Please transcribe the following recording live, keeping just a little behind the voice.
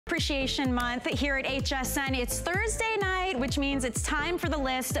Appreciation Month here at HSN. It's Thursday night, which means it's time for the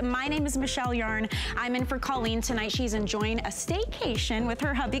list. My name is Michelle Yarn. I'm in for Colleen tonight. She's enjoying a staycation with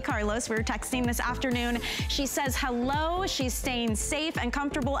her hubby, Carlos. We were texting this afternoon. She says hello. She's staying safe and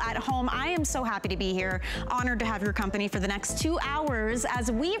comfortable at home. I am so happy to be here. Honored to have your company for the next 2 hours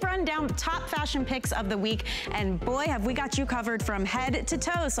as we run down the top fashion picks of the week. And boy, have we got you covered from head to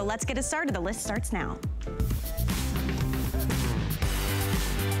toe. So let's get it started. The list starts now.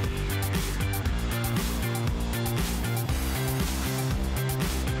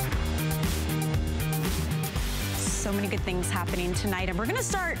 So many good things happening tonight, and we're gonna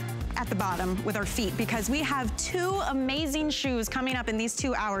start at the bottom with our feet because we have two amazing shoes coming up in these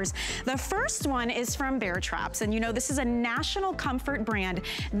 2 hours. The first one is from Bear Traps, and you know this is a national comfort brand.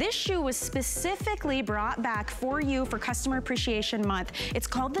 This shoe was specifically brought back for you for Customer Appreciation Month. It's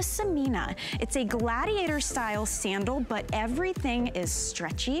called the Samina. It's a gladiator style sandal, but everything is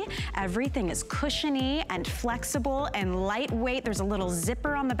stretchy, everything is cushiony and flexible and lightweight. There's a little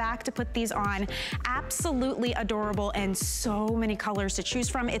zipper on the back to put these on. Absolutely adorable and so many colors to choose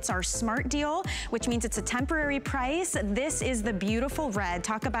from. It's our smart deal, which means it's a temporary price. This is the beautiful red.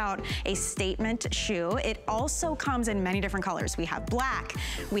 Talk about a statement shoe. It also comes in many different colors. We have black,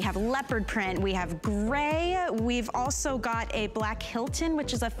 we have leopard print, we have gray. We've also got a black Hilton,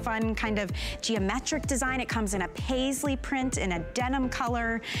 which is a fun kind of geometric design. It comes in a paisley print in a denim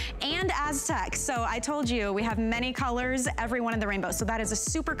color and Aztec. So I told you we have many colors, every one in the rainbow. So that is a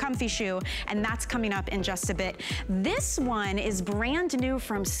super comfy shoe, and that's coming up in just a bit. This one is brand new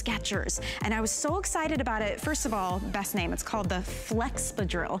from Skechers, and I was so excited about it. First of all, best name, it's called the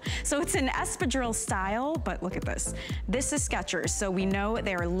Flexpadrill. So it's an espadrille style, but look at this. This is Skechers, so we know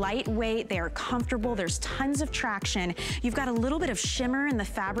they're lightweight, they are comfortable, there's tons of traction. You've got a little bit of shimmer in the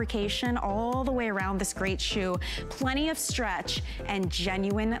fabrication all the way around this great shoe. Plenty of stretch and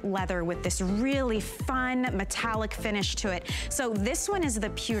genuine leather with this really fun metallic finish to it. So this one is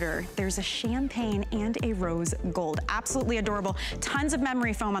the pewter. There's a champagne and a rose gold. Absolutely adorable. Tons of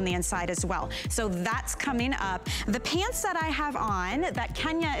memory foam on the inside as well. So that's coming up. The pants that I have on that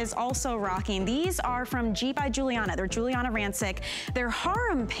Kenya is also rocking, these are from G by Juliana. They're Juliana Rancic. They're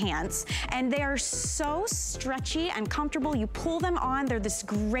harem pants, and they are so stretchy and comfortable. You pull them on. They're this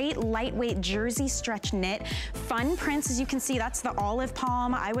great lightweight jersey stretch knit. Fun prints, as you can see. That's the olive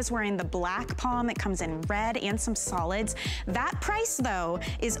palm. I was wearing the black palm. It comes in red and some solids. That price, though,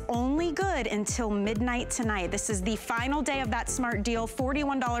 is only good until midnight tonight. This is the final day of that smart deal.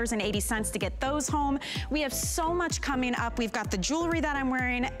 $41.80 to get those home. We have so much coming up. We've got the jewelry that I'm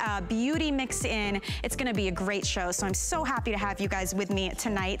wearing, beauty mixed in. It's gonna be a great show, so I'm so happy to have you guys with me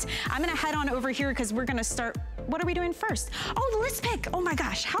tonight. I'm gonna head on over here because we're gonna start. What are we doing first? Oh, the list pick. Oh my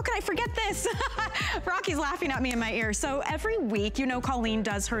gosh, how could I forget this? Rocky's laughing at me in my ear. So every week, you know, Colleen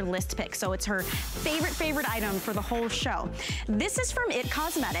does her list pick. So it's her favorite item for the whole show. This is from IT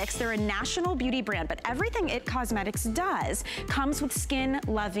Cosmetics. They're a national beauty brand, but everything IT Cosmetics does comes with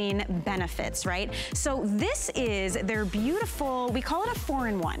skin-loving benefits, right? So this is their beautiful, we call it a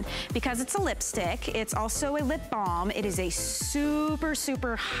 4-in-1 because it's a lipstick. It's also a lip balm. It is a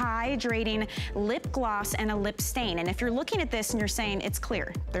super hydrating lip gloss and a lip stain. And if you're looking at this and you're saying it's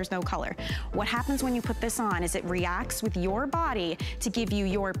clear, there's no color. What happens when you put this on is it reacts with your body to give you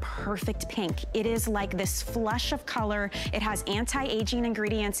your perfect pink. It is like this flush of color. It has anti-aging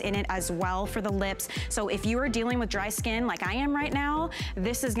ingredients in it as well for the lips. So if you are dealing with dry skin like I am right now,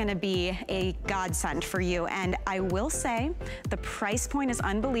 this is gonna be a godsend for you. And I will say the price point is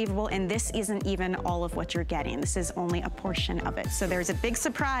unbelievable, and this isn't even all of what you're getting. This is only a portion of it. So there's a big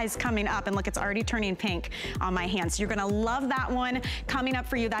surprise coming up, and look, it's already turning pink on my hands. So you're gonna love that one coming up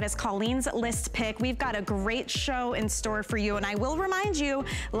for you. That is Colleen's list pick. We've got a great show in store for you, and I will remind you,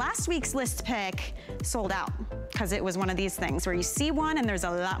 last week's list pick sold out because it was one of these things where you see one and there's a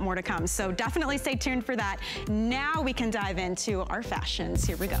lot more to come. So definitely stay tuned for that. Now we can dive into our fashions.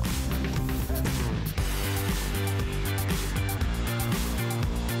 Here we go.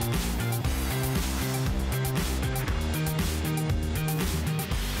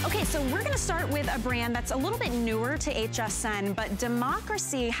 Okay, so we're gonna start with a brand that's a little bit newer to HSN, but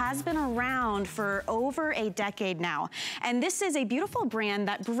Democracy has been around for over a decade now. And this is a beautiful brand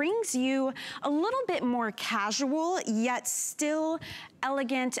that brings you a little bit more casual, yet still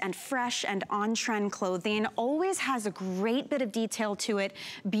elegant and fresh and on-trend clothing. Always has a great bit of detail to it,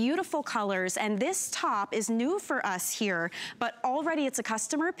 beautiful colors, and this top is new for us here, but already it's a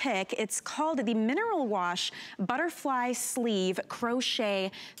customer pick. It's called the Mineral Wash Butterfly Sleeve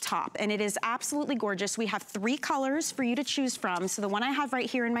Crochet top, and it is absolutely gorgeous. We have 3 colors for you to choose from. So the one I have right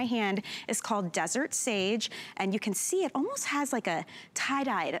here in my hand is called Desert Sage, and you can see it almost has like a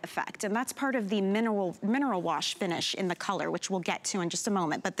tie-dyed effect, and that's part of the mineral wash finish in the color, which we'll get to in just a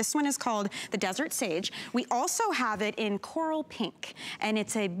moment. But this one is called the Desert Sage. We also have it in coral pink, and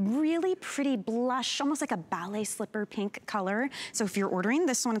it's a really pretty blush, almost like a ballet slipper pink color. So if you're ordering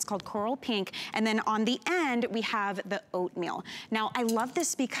this one, it's called coral pink. And then on the end, we have the oatmeal. Now, I love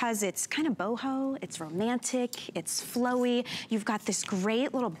this because it's kind of boho, it's romantic, it's flowy. You've got this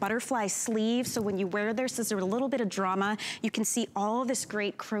great little butterfly sleeve, so when you wear this, there's a little bit of drama. You can see all of this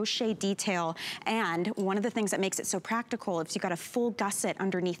great crochet detail, and one of the things that makes it so practical is you've got a full gusset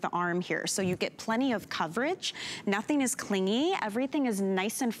underneath the arm here, so you get plenty of coverage. Nothing is clingy. Everything is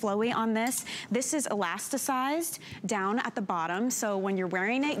nice and flowy on this. This is elasticized down at the bottom, so when you're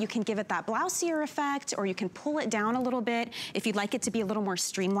wearing it, you can give it that blousier effect, or you can pull it down a little bit if you'd like it to be a little more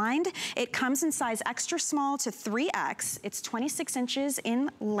streamlined. It comes in size extra small to 3X. It's 26 inches in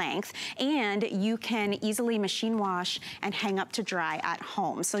length, and you can easily machine wash and hang up to dry at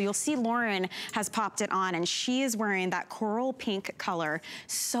home. So you'll see Lauren has popped it on, and she is wearing that coral pink color.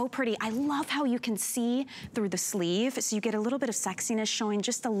 So pretty. I love how you can see through the sleeve, so you get a little bit of sexiness showing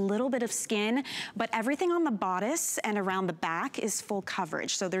just a little bit of skin, but everything on the bodice and around the back is full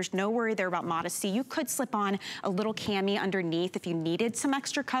coverage, so there's no worry there about modesty. You could slip on a little cami underneath if you needed some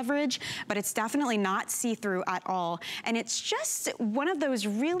extra coverage, but it's definitely not see-through at all. And it's just one of those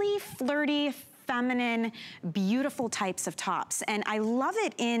really flirty, feminine, beautiful types of tops. And I love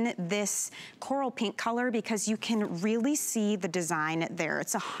it in this coral pink color because you can really see the design there.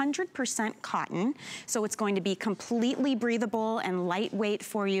 It's 100% cotton, so it's going to be completely breathable and lightweight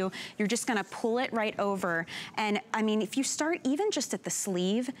for you. You're just gonna pull it right over. And I mean, if you start even just at the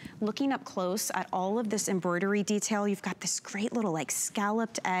sleeve, looking up close at all of this embroidery detail, you've got this great little like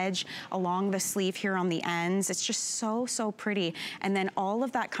scalloped edge along the sleeve here on the ends. It's just so, so pretty. And then all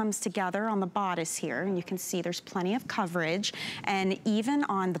of that comes together on the bodice here, and you can see there's plenty of coverage, and even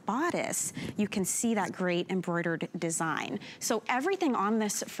on the bodice you can see that great embroidered design. So everything on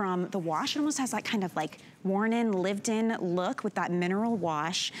this from the wash, it almost has that kind of like worn in, lived in look with that mineral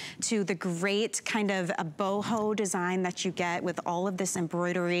wash, to the great kind of a boho design that you get with all of this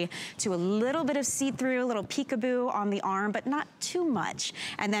embroidery, to a little bit of see-through, a little peekaboo on the arm, but not too much.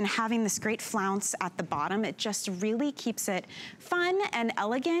 And then having this great flounce at the bottom, it just really keeps it fun and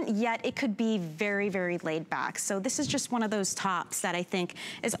elegant, yet it could be very, very laid back. So this is just one of those tops that I think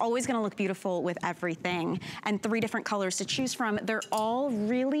is always gonna look beautiful with everything. And 3 different colors to choose from. They're all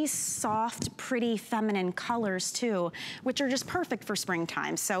really soft, pretty, feminine colors too, which are just perfect for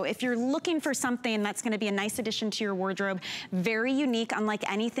springtime. So if you're looking for something that's gonna be a nice addition to your wardrobe, very unique, unlike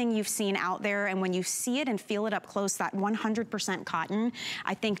anything you've seen out there, and when you see it and feel it up close, that 100% cotton,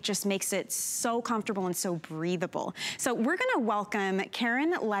 I think just makes it so comfortable and so breathable. So we're gonna welcome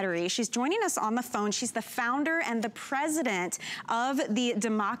Karen Lettery. She's joining us on the phone. She's the founder and the president of the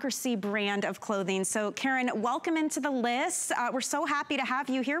Democracy brand of clothing. So Karen, welcome into the list. We're so happy to have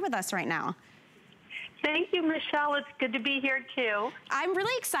you here with us right now. Thank you, Michelle. It's good to be here too. I'm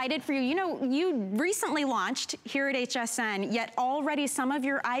really excited for you. You know, you recently launched here at HSN, yet already some of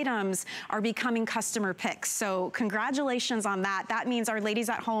your items are becoming customer picks. So congratulations on that. That means our ladies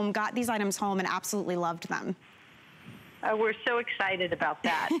at home got these items home and absolutely loved them. We're so excited about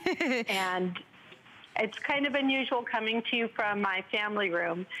that. And it's kind of unusual coming to you from my family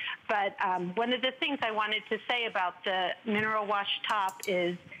room, but one of the things I wanted to say about the mineral wash top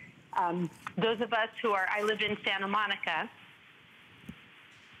is those of us who are, I live in Santa Monica.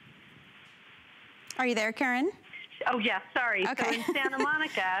 Are you there, Karen? Oh, yeah, sorry. Okay. So in Santa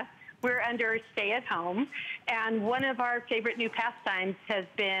Monica, we're under stay at home, and one of our favorite new pastimes has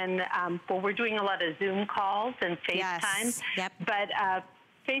been, well, we're doing a lot of Zoom calls and FaceTime, yes. Yep. but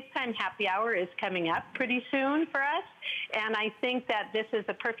FaceTime happy hour is coming up pretty soon for us, and I think that this is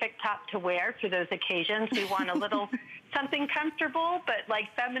a perfect top to wear for those occasions. We want a little something comfortable, but like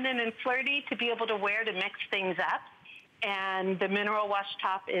feminine and flirty to be able to wear to mix things up, and the mineral wash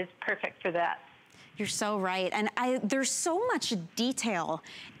top is perfect for that. You're so right. And there's so much detail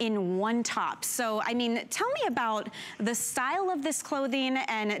in one top. So, I mean, tell me about the style of this clothing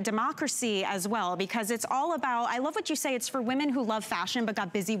and Democracy as well, because it's all about, I love what you say, it's for women who love fashion but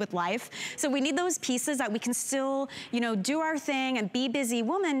got busy with life. So we need those pieces that we can still, you know, do our thing and be busy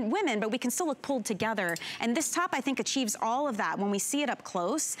women, but we can still look pulled together. And this top, I think, achieves all of that when we see it up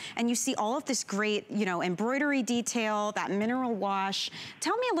close and you see all of this great, you know, embroidery detail, that mineral wash.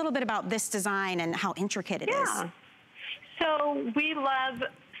 Tell me a little bit about this design and how intricate it is. So we love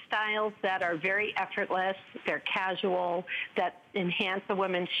styles that are very effortless, they're casual, that enhance a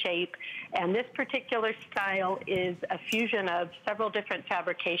woman's shape. And this particular style is a fusion of several different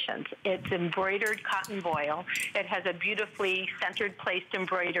fabrications. It's embroidered cotton voile. It has a beautifully centered placed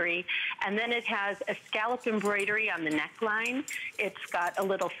embroidery. And then it has a scallop embroidery on the neckline. It's got a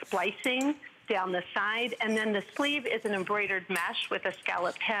little splicing down the side, and then the sleeve is an embroidered mesh with a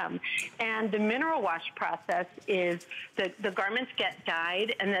scalloped hem. And the mineral wash process is the garments get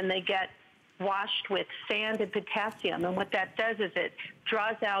dyed, and then they get washed with sand and potassium. And what that does is it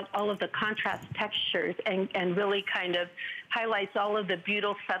draws out all of the contrast textures and really kind of highlights all of the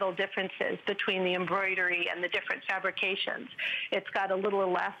beautiful, subtle differences between the embroidery and the different fabrications. It's got a little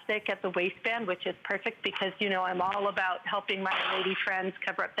elastic at the waistband, which is perfect because, you know, I'm all about helping my lady friends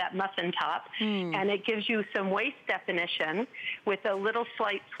cover up that muffin top. And it gives you some waist definition with a little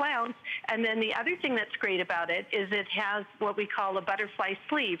slight flounce. And then the other thing that's great about it is it has what we call a butterfly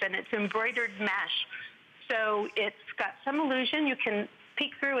sleeve, and it's embroidered mesh. So it's got some illusion. You can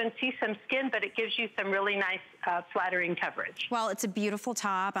peek through and see some skin, but it gives you some really nice flattering coverage. Well, it's a beautiful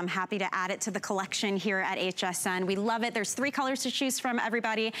top. I'm happy to add it to the collection here at HSN. We love it. There's 3 colors to choose from,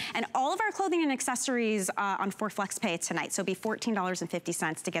 everybody. And all of our clothing and accessories on 4 FlexPay tonight. So it'll be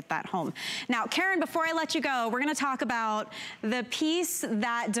 $14.50 to get that home. Now, Karen, before I let you go, we're gonna talk about the piece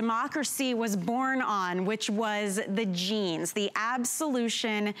that democracy was born on, which was the jeans, the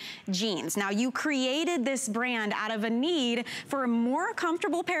Absolution jeans. Now, you created this brand out of a need for a more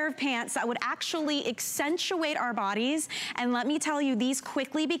comfortable pair of pants that would actually accentuate our bodies. And let me tell you, these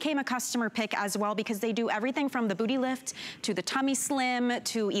quickly became a customer pick as well because they do everything from the booty lift to the tummy slim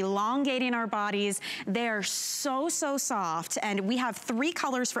to elongating our bodies. They're so, so soft. And we have 3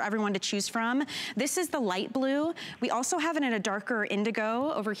 colors for everyone to choose from. This is the light blue. We also have it in a darker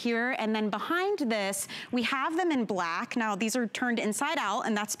indigo over here. And then behind this, we have them in black. Now, these are turned inside out,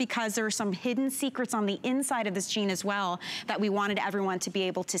 and that's because there are some hidden secrets on the inside of this jean as well that we wanted everyone to be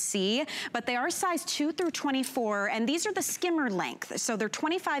able to see. But they are size 2 through 24, and these are the skimmer length. So they're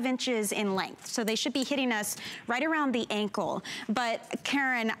 25 inches in length. So they should be hitting us right around the ankle. But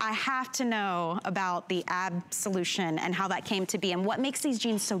Karen, I have to know about the Absolution and how that came to be and what makes these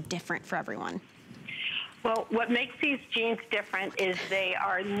jeans so different for everyone. Well, what makes these jeans different is they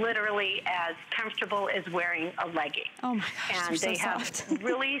are literally as comfortable as wearing a legging. Oh my gosh, and they so have soft.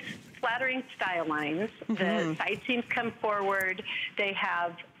 really flattering style lines. The side seams come forward. They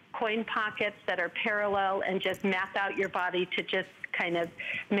have coin pockets that are parallel and just map out your body to just kind of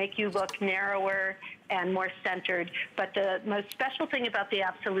make you look narrower and more centered. But the most special thing about the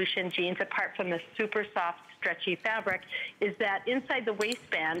Absolution jeans, apart from the super soft, stretchy fabric, is that inside the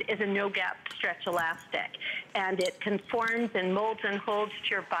waistband is a no-gap stretch elastic. And it conforms and molds and holds to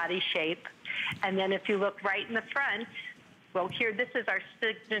your body shape. And then if you look right in the front, well, here, this is our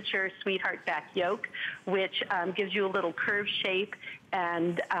signature Sweetheart back yoke, which gives you a little curved shape,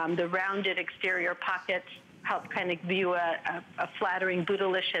 and the rounded exterior pockets help kind of give you a flattering,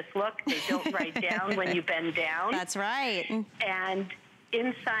 bootylicious look. They don't ride down when you bend down. That's right. And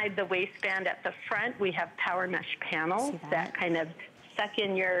inside the waistband at the front, we have power mesh panels that kind of suck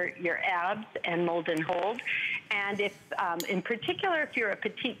in your abs and mold and hold. And if, in particular, if you're a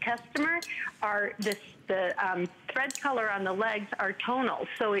petite customer, the thread color on the legs are tonal,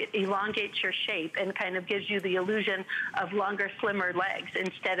 so it elongates your shape and kind of gives you the illusion of longer, slimmer legs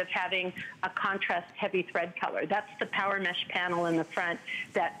instead of having a contrast heavy thread color. That's the power mesh panel in the front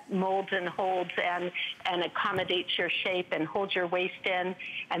that molds and holds and accommodates your shape and holds your waist in.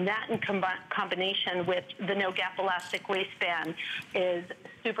 And that in combination with the no-gap elastic waistband is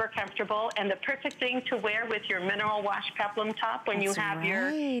super comfortable and the perfect thing to wear with your mineral wash peplum top when you have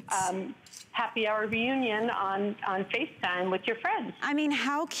your happy hour reunion on FaceTime with your friends. I mean,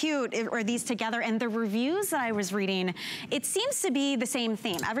 how cute are these together? And the reviews that I was reading, it seems to be the same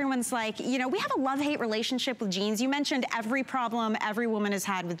theme. Everyone's like, you know, we have a love-hate relationship with jeans. You mentioned every problem every woman has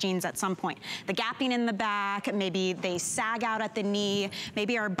had with jeans at some point. The gapping in the back, maybe they sag out at the knee,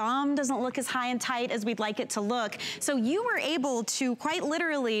 maybe our bum doesn't look as high and tight as we'd like it to look. So you were able to quite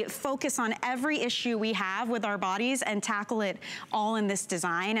literally focus on every issue we have with our bodies and tackle it all in this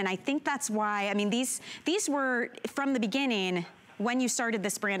design. And I think that's why, I mean, these were from the beginning when you started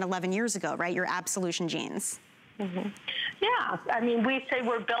this brand 11 years ago, right? Your Absolution jeans. Yeah, I mean, we say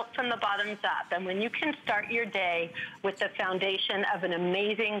we're built from the bottoms up. And when you can start your day with the foundation of an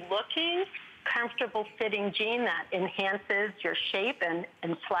amazing looking, comfortable fitting jean that enhances your shape and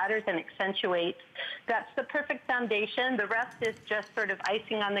flatters and accentuates, that's the perfect foundation. The rest is just sort of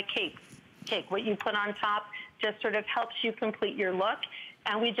icing on the cake. What you put on top just sort of helps you complete your look.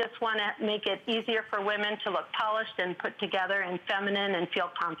 And we just want to make it easier for women to look polished and put together and feminine and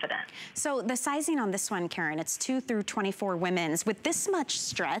feel confident. So the sizing on this one, Karen, it's 2 through 24 women's. With this much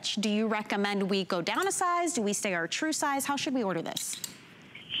stretch, do you recommend we go down a size? Do we stay our true size? How should we order this?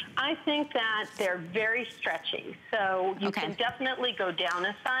 I think that they're very stretchy. So you can definitely go down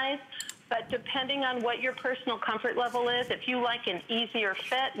a size. But depending on what your personal comfort level is, if you like an easier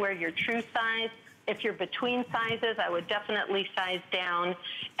fit where your true size, if you're between sizes, I would definitely size down.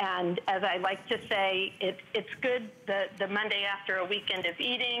 And as I like to say, it's good the Monday after a weekend of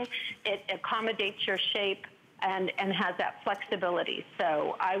eating. It accommodates your shape and has that flexibility.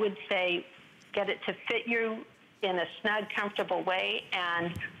 So I would say get it to fit you in a snug, comfortable way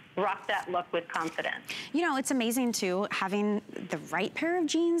and rock that look with confidence. You know, it's amazing too, having the right pair of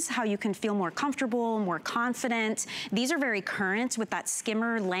jeans, how you can feel more comfortable, more confident. These are very current with that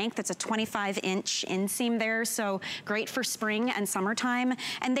skimmer length. It's a 25-inch inseam there, so great for spring and summertime.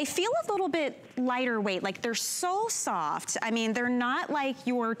 And they feel a little bit lighter weight, like they're so soft. I mean, they're not like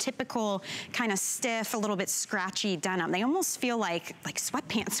your typical kind of stiff, a little bit scratchy denim. They almost feel like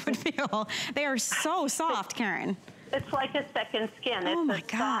sweatpants would feel. They are so soft, Karen. It's like a second skin. Oh my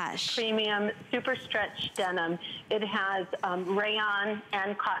gosh. gosh. Premium, super stretch denim. It has rayon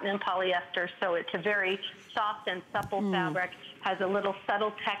and cotton and polyester, so it's a very soft and supple fabric, has a little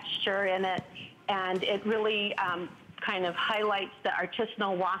subtle texture in it, and it really kind of highlights the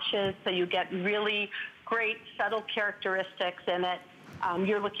artisanal washes, so you get really great subtle characteristics in it.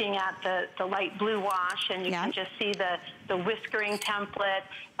 You're looking at the light blue wash, and you can just see the whiskering template,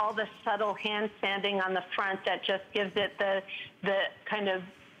 all the subtle hand sanding on the front that just gives it the kind of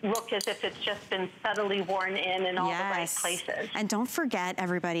look as if it's just been subtly worn in all the right places. And don't forget,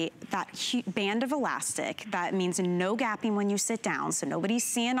 everybody, that band of elastic, that means no gapping when you sit down, so nobody's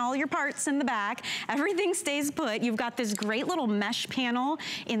seeing all your parts in the back. Everything stays put. You've got this great little mesh panel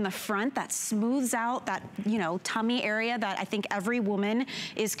in the front that smooths out that, you know, tummy area that I think every woman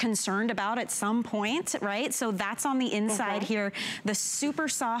is concerned about at some point, right? So that's on the inside here. The super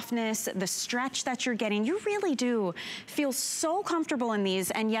softness, the stretch that you're getting, you really do feel so comfortable in these,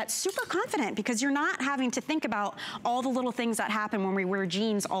 and yet super confident, because you're not having to think about all the little things that happen when we wear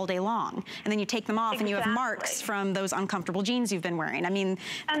jeans all day long. And then you take them off and you have marks from those uncomfortable jeans you've been wearing. I mean,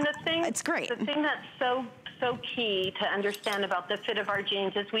 and it's great. The thing that's so key to understand about the fit of our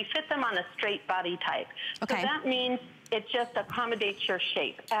jeans is we fit them on a straight body type. So that means it just accommodates your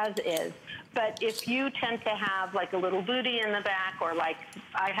shape as is. But if you tend to have like a little booty in the back, or like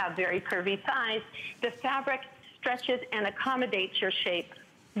I have very curvy thighs, the fabric stretches and accommodates your shape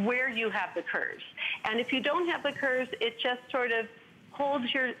where you have the curves. And if you don't have the curves, it just sort of holds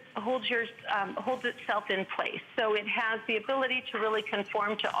itself in place. So it has the ability to really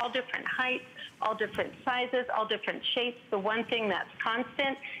conform to all different heights, all different sizes, all different shapes. The one thing that's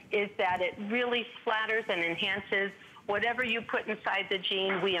constant is that it really flatters and enhances whatever you put inside the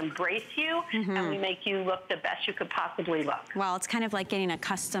jean. We embrace you, and we make you look the best you could possibly look. Well, it's kind of like getting a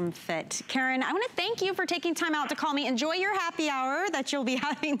custom fit. Karen, I want to thank you for taking time out to call me. Enjoy your happy hour that you'll be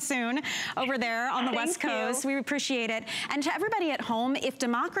having soon over there on the West Coast. We appreciate it. And to everybody at home, if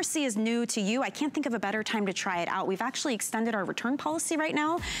democracy is new to you, I can't think of a better time to try it out. We've actually extended our return policy right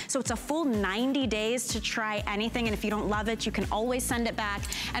now, so it's a full 90 days to try anything, and if you don't love it, you can always send it back.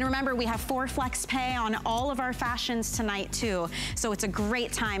 And remember, we have 4 flex pay on all of our fashions tonight too, so it's a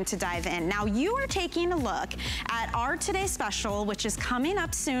great time to dive in. Now, you are taking a look at our Today Special, which is coming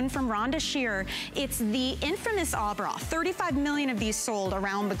up soon from Rhonda Shear. It's the infamous Abra. 35 million of these sold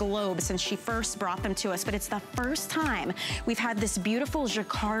around the globe since she first brought them to us, but it's the first time we've had this beautiful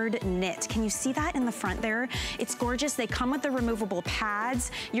jacquard knit. Can you see that in the front there? It's gorgeous. They come with the removable pads.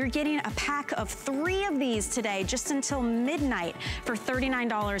 You're getting a pack of 3 of these today, just until midnight, for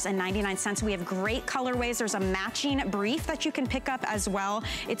 $39.99. We have great colorways. There's a matching brief that you can pick up as well.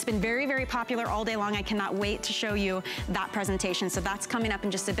 It's been very, very popular all day long. I cannot wait to show you that presentation. So that's coming up in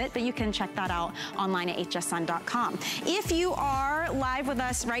just a bit, but you can check that out online at hsn.com. If you are live with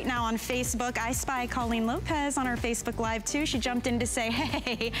us right now on Facebook, I spy Colleen Lopez on our Facebook Live too. She jumped in to say,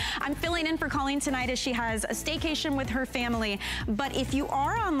 hey, I'm filling in for Colleen tonight as she has a staycation with her family. But if you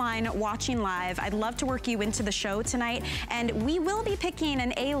are online watching live, I'd love to work you into the show tonight, and we will be picking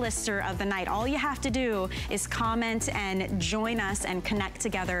an A-lister of the night. All you have to do is comment and join us and connect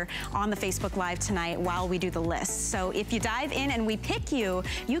together on the Facebook Live tonight while we do the list. So if you dive in and we pick you,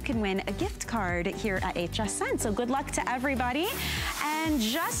 you can win a gift card here at HSN. So good luck to everybody. And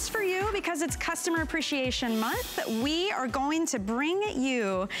just for you, because it's Customer Appreciation Month, we are going to bring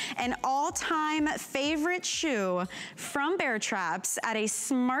you an all-time favorite shoe from Bear Traps at a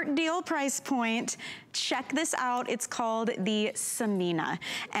smart deal price point. Check this out. It's called the Samina.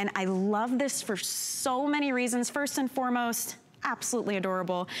 And I love this for so many reasons. First and foremost, absolutely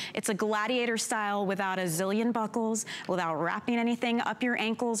adorable. It's a gladiator style without a zillion buckles, without wrapping anything up your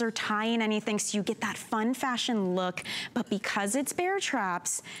ankles or tying anything, so you get that fun fashion look. But because it's Bear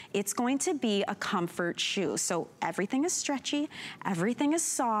Traps, it's going to be a comfort shoe. So everything is stretchy, everything is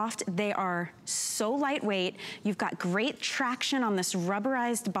soft. They are so lightweight. You've got great traction on this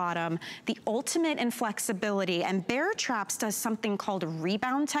rubberized bottom, the ultimate in flexibility. And Bear Traps does something called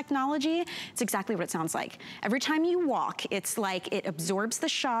rebound technology. It's exactly what it sounds like. Every time you walk, it's like it absorbs the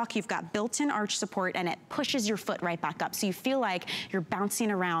shock, you've got built-in arch support, and it pushes your foot right back up. So you feel like you're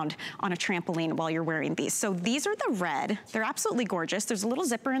bouncing around on a trampoline while you're wearing these. So these are the red. They're absolutely gorgeous. There's a little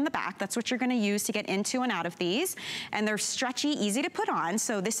zipper in the back. That's what you're gonna use to get into and out of these. And they're stretchy, easy to put on.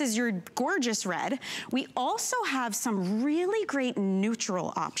 So this is your gorgeous red. We also have some really great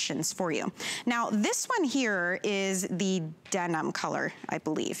neutral options for you. Now, this one here is the denim color, I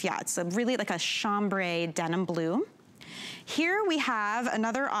believe. Yeah, it's a really like a chambray denim blue. Here we have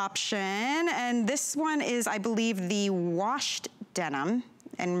another option, and this one is, I believe, the washed denim.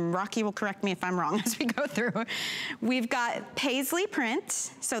 And Rocky will correct me if I'm wrong as we go through. We've got paisley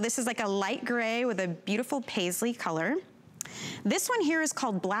print. So this is like a light gray with a beautiful paisley color. This one here is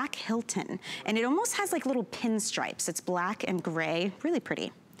called Black Hilton, and it almost has like little pinstripes. It's black and gray, really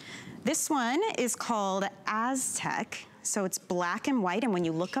pretty. This one is called Aztec. So it's black and white, and when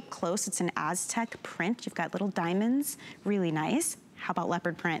you look up close, it's an Aztec print. You've got little diamonds, really nice. How about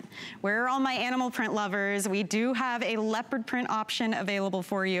leopard print? Where are all my animal print lovers? We do have a leopard print option available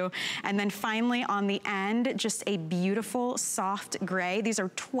for you. And then finally on the end, just a beautiful soft gray. These are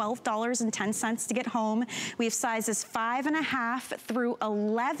 $12.10 to get home. We have sizes 5.5 through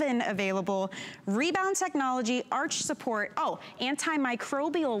 11 available. Rebound technology, arch support. Oh,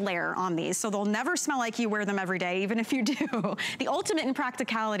 antimicrobial layer on these, so they'll never smell like you wear them every day, even if you do. The ultimate in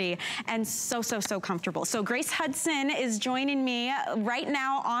practicality, and so, so, so comfortable. So Grace Hudson is joining me right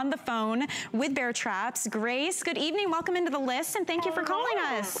now on the phone with Bear Traps. Grace, good evening. Welcome into the list, and thank you for calling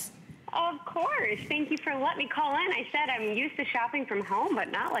us. Of course. Thank you for letting me call in. I said I'm used to shopping from home, but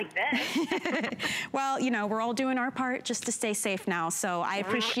not like this. Well, you know, we're all doing our part just to stay safe now, so I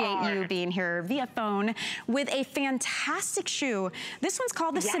appreciate you being here via phone with a fantastic shoe. This one's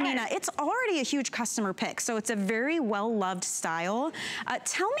called the Samina. It's already a huge customer pick, so it's a very well-loved style.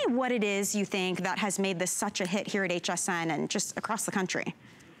 Tell me what it is you think that has made this such a hit here at HSN and just across the country.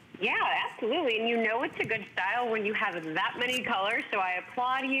 Yeah, absolutely. And you know it's a good style when you have that many colors. So I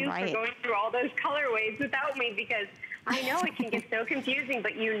applaud you for going through all those colorways without me, because I know it can get so confusing,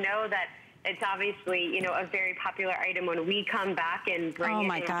 but you know that it's obviously, you know, a very popular item when we come back and bring oh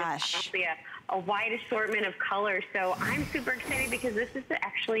my gosh. Honestly, a wide assortment of colors. So I'm super excited because this is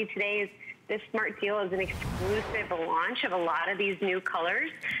actually this smart deal is an exclusive launch of a lot of these new colors.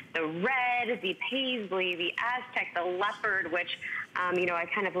 The red, the paisley, the Aztec, the leopard, which, you know, I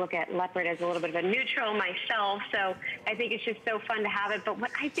kind of look at leopard as a little bit of a neutral myself. So I think it's just so fun to have it. But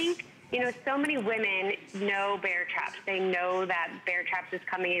what I think, you know, so many women know Bear Traps. They know that Bear Traps is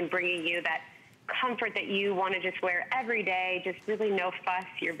coming and bringing you that comfort that you want to just wear every day, just really no fuss.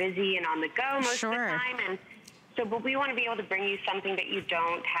 You're busy and on the go most of the time. And so, but we want to be able to bring you something that you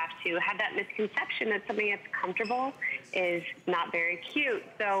don't have to have that misconception that something that's comfortable is not very cute.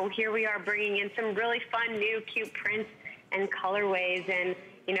 So here we are bringing in some really fun, new, cute prints and colorways. And,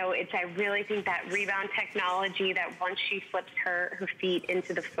 you know, I really think that rebound technology, that once she slips her feet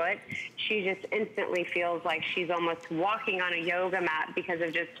into the foot, she just instantly feels like she's almost walking on a yoga mat because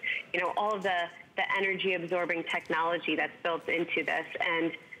of just, you know, all of the energy absorbing technology that's built into this.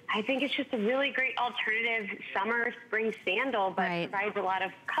 And I think it's just a really great alternative summer, spring sandal, but provides a lot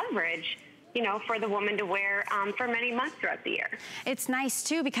of coverage, you know, for the woman to wear for many months throughout the year. It's nice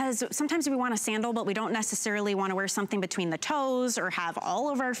too, because sometimes we want a sandal, but we don't necessarily want to wear something between the toes or have all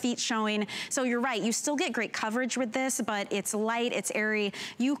of our feet showing. So you're right, you still get great coverage with this, but it's light, it's airy.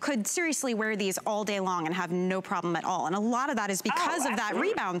 You could seriously wear these all day long and have no problem at all. And a lot of that is because of that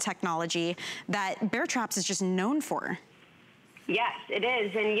rebound technology that Bear Traps is just known for. Yes, it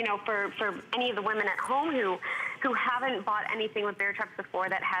is. And, you know, for any of the women at home who haven't bought anything with Bear Traps before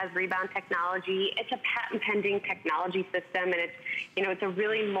that has rebound technology, it's a patent-pending technology system, and it's, you know, it's a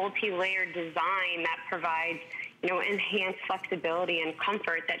really multi-layered design that provides, you know, enhanced flexibility and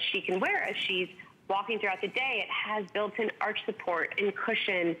comfort that she can wear as she's walking throughout the day, it has built-in arch support and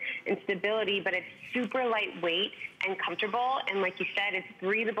cushion and stability, but it's super lightweight and comfortable. And like you said, it's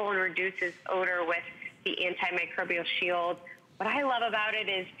breathable and reduces odor with the antimicrobial shield. What I love about it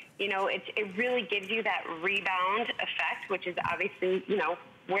is, you know, it really gives you that rebound effect, which is obviously, you know,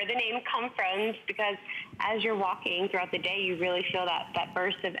 where the name comes from, because as you're walking throughout the day, you really feel that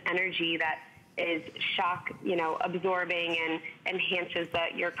burst of energy that is shock, you know, absorbing and enhances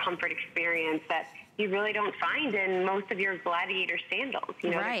your comfort experience that you really don't find in most of your Gladiator sandals.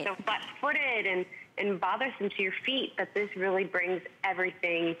 You know, right. They're so flat-footed and bothersome to your feet, but this really brings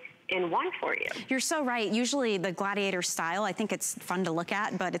everything in one for you. You're so right. Usually the Gladiator style, I think it's fun to look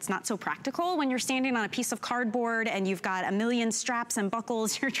at, but it's not so practical when you're standing on a piece of cardboard and you've got a million straps and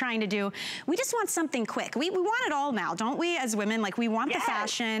buckles you're trying to do. We just want something quick. We want it all now, don't we, as women? Like, we want yes. the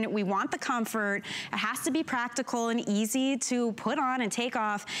fashion, we want the comfort. It has to be practical and easy to put on and take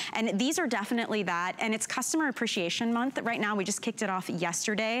off. And these are definitely that. And it's Customer Appreciation Month right now. We just kicked it off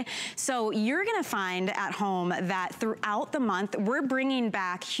yesterday. So you're gonna find at home that throughout the month, we're bringing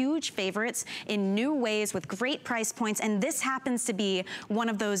back huge favorites in new ways with great price points, and this happens to be one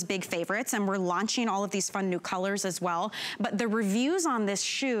of those big favorites, and we're launching all of these fun new colors as well. But the reviews on this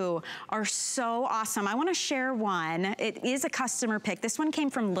shoe are so awesome. I want to share one. It is a customer pick. This one came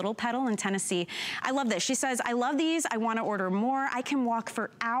from Little Petal in Tennessee. I love this. She says, I love these. I want to order more. I can walk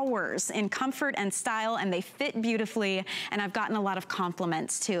for hours in comfort and style, and they fit beautifully, and I've gotten a lot of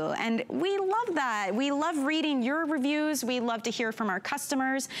compliments too. And we love that. We love reading your reviews. We love to hear from our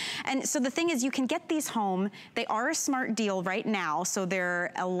customers. And so the thing is, you can get these home. They are a smart deal right now, so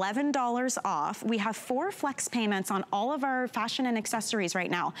they're $11 off. We have 4 flex payments on all of our fashion and accessories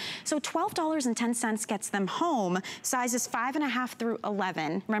right now. So $12.10 gets them home, sizes 5.5 through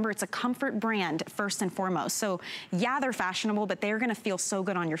 11. Remember, it's a comfort brand first and foremost. So yeah, they're fashionable, but they're gonna feel so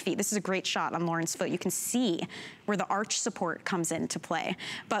good on your feet. This is a great shot on Lauren's foot. You can see where the arch support comes into play.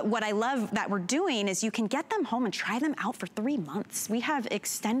 But what I love that we're doing is you can get them home and try them out for 3 months. We have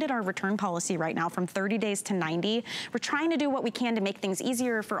extended our return policy right now from 30 days to 90. We're trying to do what we can to make things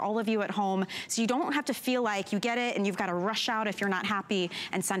easier for all of you at home, so you don't have to feel like you get it and you've got to rush out if you're not happy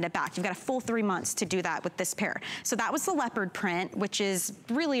and send it back. You've got a full 3 months to do that with this pair. So that was the leopard print, which is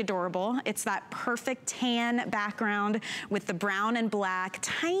really adorable. It's that perfect tan background with the brown and black,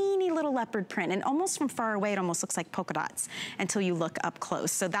 tiny little leopard print, and almost from far away, it almost looks like polka dots until you look up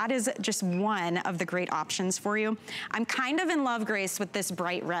close. So that is just one of the great options for you. I'm kind of in love, Grace, with this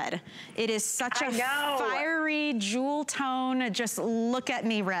bright red. It is such a fiery jewel tone. Just look at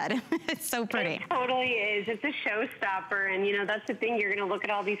me, red. It's so pretty. It totally is. It's a showstopper, and you know, that's the thing. You're going to look at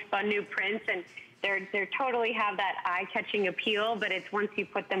all these fun new prints, and they're totally have that eye-catching appeal, but it's once you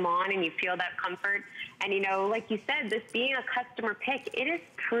put them on and you feel that comfort. And, you know, like you said, this being a customer pick, it is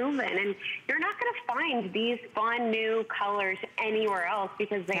proven. And you're not going to find these fun new colors anywhere else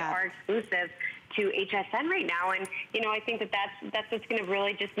because they are exclusive to HSN right now. And, you know, I think that's what's going to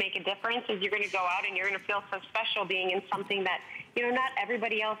really just make a difference is you're going to go out and you're going to feel so special being in something that, you know, not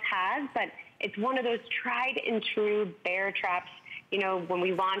everybody else has, but it's one of those tried and true bear traps. You know, when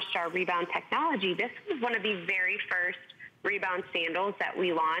we launched our rebound technology, this was one of the very first rebound sandals that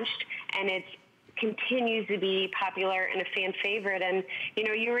we launched, and it continues to be popular and a fan favorite. And, you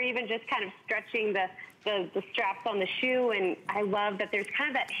know, you were even just kind of stretching the straps on the shoe, and I love that there's kind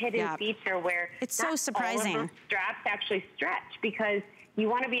of that hidden feature where it's so surprising. All of those straps actually stretch because you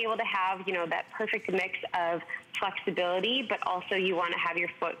want to be able to have, you know, that perfect mix of flexibility, but also you want to have your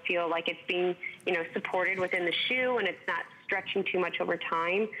foot feel like it's being, you know, supported within the shoe and it's not stretching too much over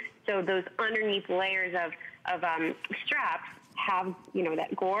time. So those underneath layers of straps have, you know,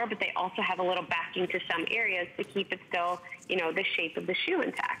 that gore, but they also have a little backing to some areas to keep it still, you know, the shape of the shoe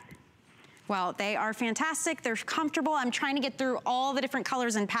intact. Well, they are fantastic. They're comfortable. I'm trying to get through all the different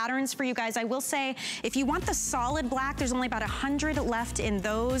colors and patterns for you guys. I will say, if you want the solid black, there's only about 100 left in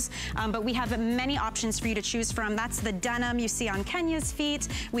those, but we have many options for you to choose from. That's the denim you see on Kenya's feet.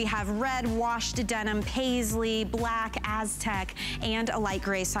 We have red washed denim, paisley, black, Aztec, and a light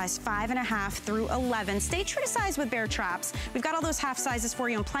gray size 5.5 through 11. Stay true to size with Bear Traps. We've got all those half sizes for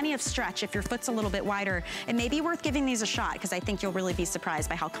you and plenty of stretch if your foot's a little bit wider. It may be worth giving these a shot because I think you'll really be surprised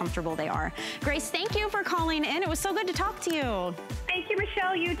by how comfortable they are. Grace, thank you for calling in. It was so good to talk to you. Thank you,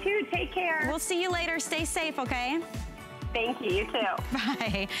 Michelle. You too. Take care. We'll see you later. Stay safe, okay? Thank you, you too.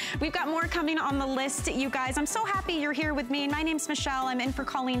 Bye. We've got more coming on the list, you guys. I'm so happy you're here with me. My name's Michelle. I'm in for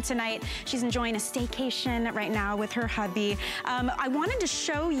Colleen tonight. She's enjoying a staycation right now with her hubby. I wanted to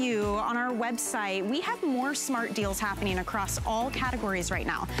show you on our website, we have more smart deals happening across all categories right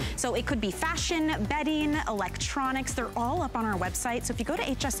now. So it could be fashion, bedding, electronics. They're all up on our website. So if you go to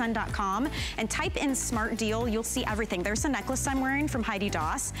hsn.com and type in smart deal, you'll see everything. There's a necklace I'm wearing from Heidi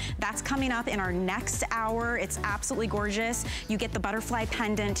Doss. That's coming up in our next hour. It's absolutely gorgeous. You get the butterfly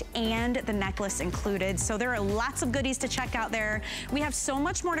pendant and the necklace included. So there are lots of goodies to check out there. We have so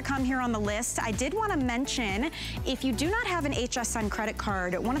much more to come here on the list. I did want to mention, if you do not have an HSN credit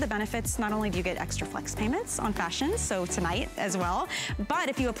card, one of the benefits, not only do you get extra flex payments on fashion, so tonight as well, but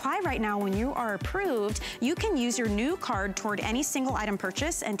if you apply right now when you are approved, you can use your new card toward any single item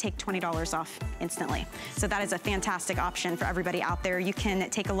purchase and take $20 off instantly. So that is a fantastic option for everybody out there. You can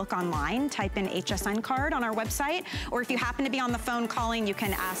take a look online, type in HSN card on our website, or if you happen to be on the phone calling, you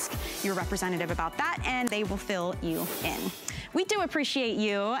can ask your representative about that and they will fill you in. We do appreciate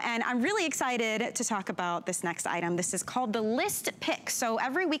you, and I'm really excited to talk about this next item. This is called the list pick. So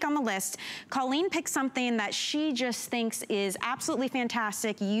every week on the list, Colleen picks something that she just thinks is absolutely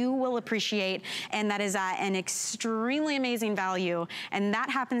fantastic, you will appreciate, and that is at an extremely amazing value, and that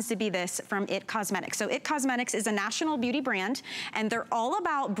happens to be this from It Cosmetics. So It Cosmetics is a national beauty brand, and they're all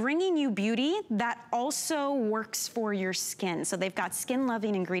about bringing you beauty that also works for your skin. So they've got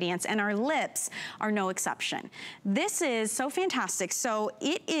skin-loving ingredients, and our lips are no exception. This is so fantastic. So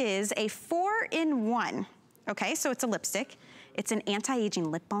it is a 4-in-1. Okay, so it's a lipstick. It's an anti-aging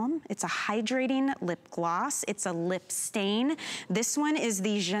lip balm. It's a hydrating lip gloss. It's a lip stain. This one is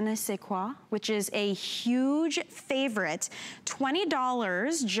the Je ne sais quoi, which is a huge favorite.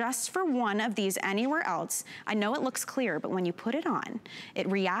 $20 just for one of these anywhere else. I know it looks clear, but when you put it on,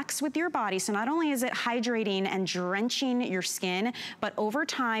 it reacts with your body. So not only is it hydrating and drenching your skin, but over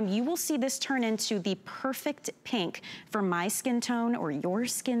time, you will see this turn into the perfect pink for my skin tone or your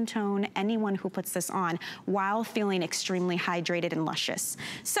skin tone, anyone who puts this on, while feeling extremely hydrated and luscious.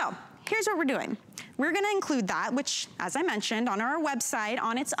 So here's what we're doing. We're gonna include that, which, as I mentioned, on our website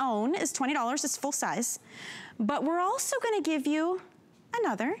on its own is $20, it's full size. But we're also gonna give you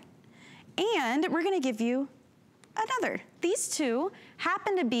another, and we're gonna give you another. These two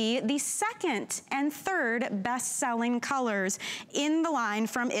happen to be the second and third best-selling colors in the line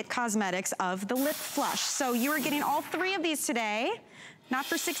from It Cosmetics of the Lip Flush. So you are getting all three of these today, not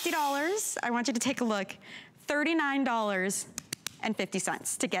for $60. I want you to take a look.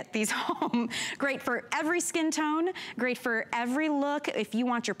 $39.50 to get these home. Great for every skin tone, great for every look. If you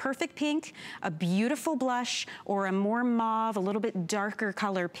want your perfect pink, a beautiful blush, or a more mauve, a little bit darker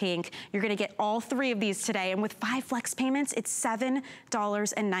color pink, you're gonna get all three of these today. And with 5 flex payments, it's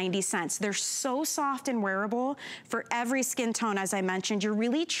 $7.90. They're so soft and wearable for every skin tone, as I mentioned. You're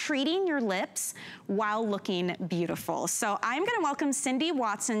really treating your lips while looking beautiful. So I'm gonna welcome Cindy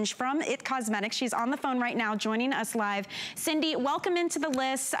Watson from It Cosmetics. She's on the phone right now joining us live. Cindy, welcome into the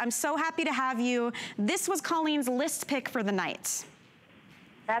list. I'm so happy to have you. This was Colleen's list pick for the night.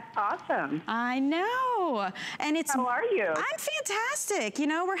 That's awesome. I know. And it's— How are you? I'm fantastic. You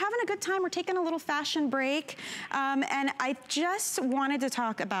know, we're having a good time. We're taking a little fashion break. And I just wanted to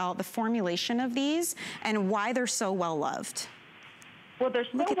talk about the formulation of these and why they're so well loved. Well, they're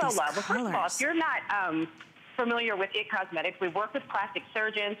so well loved. Well, first of all, colors. if you're not familiar with It Cosmetics, we work with plastic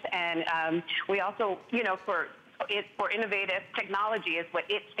surgeons, and we also, you know, for innovative technology is what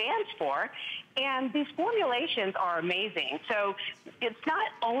it stands for. And these formulations are amazing. So it's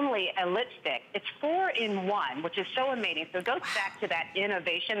not only a lipstick, it's 4-in-1, which is so amazing. So it goes back to that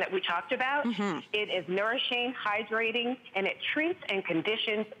innovation that we talked about. It is nourishing, hydrating, and it treats and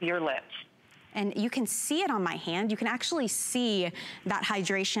conditions your lips. And you can see it on my hand. You can actually see that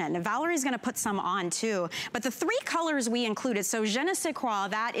hydration. Valerie's gonna put some on too. But the 3 colors we included, so Je ne sais quoi,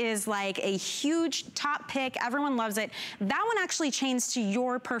 that is like a huge top pick. Everyone loves it. That one actually changed to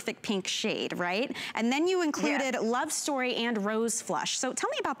your perfect pink shade, right? And then you included Love Story and Rose Flush. So tell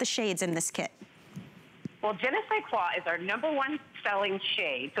me about the shades in this kit. Well, Je ne sais quoi is our #1 selling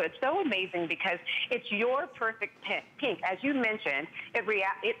shade. So it's so amazing because it's your perfect pink. As you mentioned, it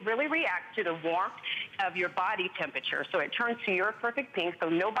really reacts to the warmth of your body temperature. So it turns to your perfect pink. So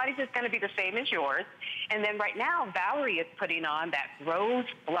nobody's just going to be the same as yours. And then right now, Valerie is putting on that Rose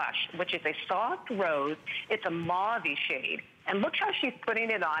Blush, which is a soft rose. It's a mauve-y shade. And look how she's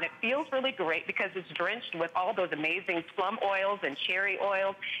putting it on. It feels really great because it's drenched with all those amazing plum oils and cherry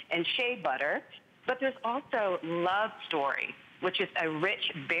oils and shea butter. But there's also Love Story, which is a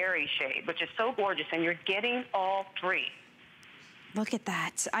rich berry shade, which is so gorgeous, and you're getting all 3. Look at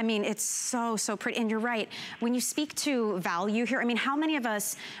that. I mean, it's so, so pretty. And you're right. When you speak to value here, I mean, how many of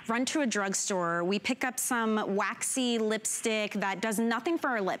us run to a drugstore, we pick up some waxy lipstick that does nothing for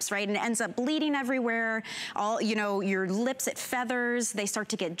our lips, right? And it ends up bleeding everywhere. All, you know, your lips, it feathers. They start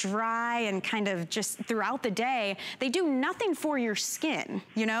to get dry and kind of just throughout the day. They do nothing for your skin,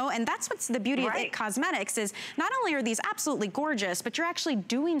 you know? And that's what's the beauty of IT Cosmetics is not only are these absolutely gorgeous, but you're actually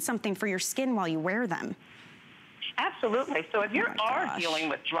doing something for your skin while you wear them. Absolutely. So if you are dealing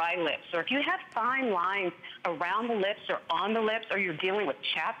with dry lips, or if you have fine lines around the lips or on the lips, or you're dealing with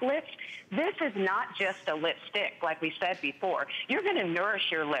chapped lips, this is not just a lipstick, like we said before. You're going to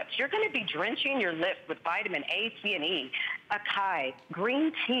nourish your lips. You're going to be drenching your lips with vitamin A, C, and E, acai,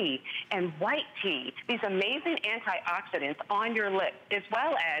 green tea, and white tea. These amazing antioxidants on your lips, as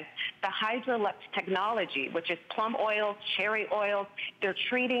well as the Hydrolux technology, which is plum oil, cherry oil. They're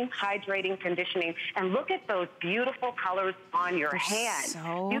treating, hydrating, conditioning. And look at those beautiful colors on your hand.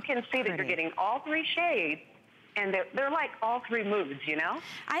 So you can see that you're getting all three shades. And they're like all three moods, you know?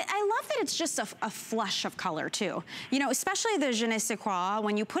 I love that it's just a flush of color too. You know, especially the je ne sais quoi,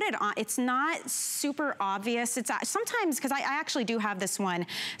 when you put it on, it's not super obvious. It's sometimes, because I actually do have this one,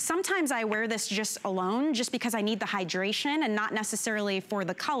 sometimes I wear this just alone, just because I need the hydration and not necessarily for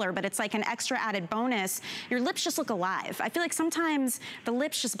the color, but it's like an extra added bonus. Your lips just look alive. I feel like sometimes the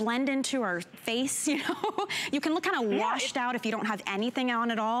lips just blend into our face, you know? You can look kind of washed out if you don't have anything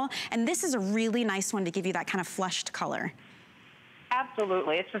on at all. And this is a really nice one to give you that kind of flushed color.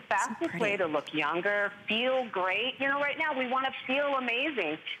 Absolutely. It's the fastest way to look younger, feel great. You know, right now we want to feel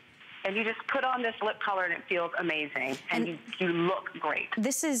amazing. And you just put on this lip color and it feels amazing. And you look great.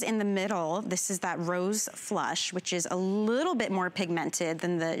 This is in the middle. This is that rose flush, which is a little bit more pigmented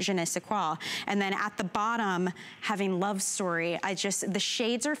than the je ne sais quoi. And then at the bottom, having Love Story. The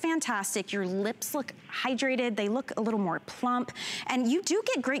shades are fantastic. Your lips look hydrated. They look a little more plump. And you do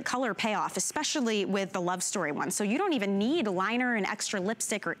get great color payoff, especially with the Love Story one. So you don't even need a liner and extra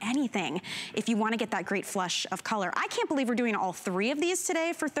lipstick or anything if you want to get that great flush of color. I can't believe we're doing all three of these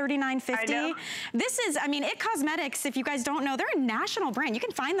today for $39.50. This is, I mean, IT Cosmetics, if you guys don't know, they're a national brand. You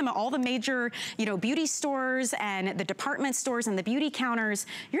can find them at all the major, you know, beauty stores and the department stores and the beauty counters.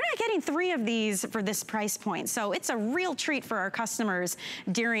 You're not getting three of these for this price point. So it's a real treat for our customers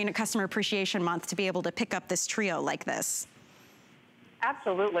during Customer Appreciation Month to be able to pick up this trio like this.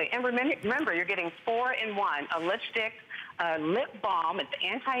 Absolutely. And remember, you're getting 4-in-1, a lipstick, a lip balm, it's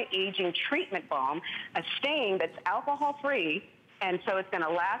anti-aging treatment balm, a stain that's alcohol-free, and so it's going to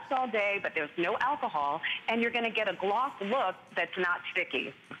last all day, but there's no alcohol, and you're going to get a gloss look that's not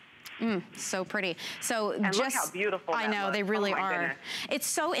sticky. So pretty. So and look how beautiful I know, they really are. Goodness. It's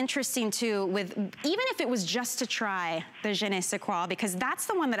so interesting too with, even if it was just to try the je ne sais quoi, because that's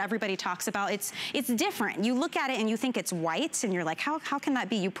the one that everybody talks about. It's different. You look at it and you think it's white and you're like, how can that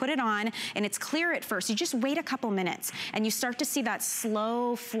be? You put it on and it's clear at first. You just wait a couple minutes and you start to see that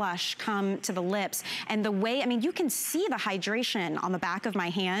slow flush come to the lips. And the way, I mean, you can see the hydration on the back of my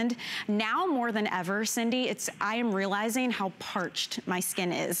hand. Now more than ever, Cindy, I am realizing how parched my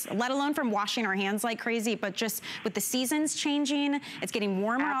skin is. Let alone from washing our hands like crazy, but just with the seasons changing, it's getting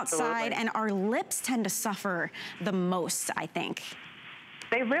warmer outside, and our lips tend to suffer the most, I think.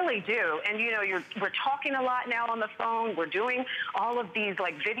 They really do. And you know, we're talking a lot now on the phone. We're doing all of these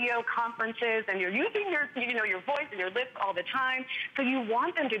like video conferences, and you're using your voice and your lips all the time. So you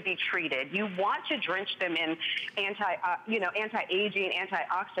want them to be treated. You want to drench them in anti-aging,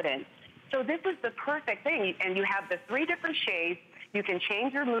 antioxidants. So this is the perfect thing. And you have the 3 different shades. You can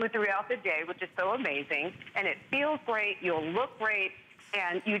change your mood throughout the day, which is so amazing. And it feels great. You'll look great.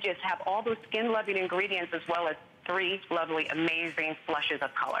 And you just have all those skin-loving ingredients as well as 3 lovely, amazing flushes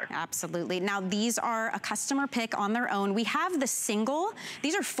of color. Absolutely. Now, these are a customer pick on their own. We have the single.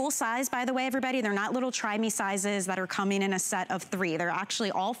 These are full size, by the way, everybody. They're not little try me sizes that are coming in a set of 3. They're actually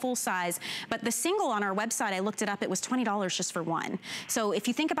all full size. But the single on our website, I looked it up, it was $20 just for one. So if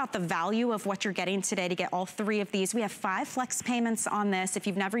you think about the value of what you're getting today to get all 3 of these, we have 5 flex payments on this. If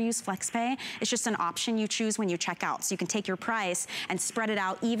you've never used FlexPay, it's just an option you choose when you check out. So you can take your price and spread it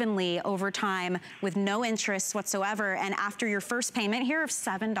out evenly over time with no interest whatsoever. And after your first payment here of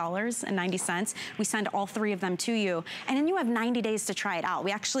 $7.90, we send all 3 of them to you. And then you have 90 days to try it out.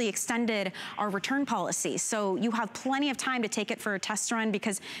 We actually extended our return policy. So you have plenty of time to take it for a test run,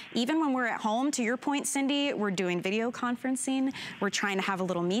 because even when we're at home, to your point, Cindy, we're doing video conferencing. We're trying to have a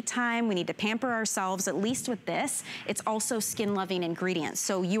little me time. We need to pamper ourselves. At least with this, it's also skin-loving ingredients.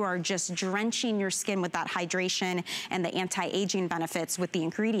 So you are just drenching your skin with that hydration and the anti-aging benefits with the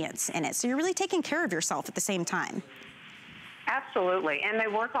ingredients in it. So you're really taking care of yourself at the same time. Absolutely, and they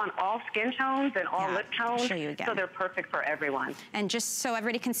work on all skin tones and all lip tones, show you again. So they're perfect for everyone. And just so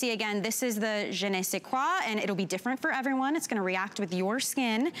everybody can see again, this is the je ne sais quoi, and it'll be different for everyone. It's gonna react with your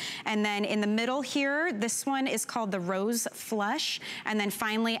skin. And then in the middle here, this one is called the Rose Flush. And then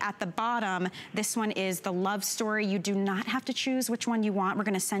finally at the bottom, this one is the Love Story. You do not have to choose which one you want. We're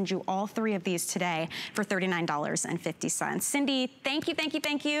gonna send you all 3 of these today for $39.50. Cindy,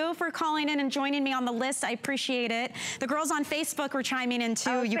 thank you for calling in and joining me on the list. I appreciate it. The girls on Facebook were chiming in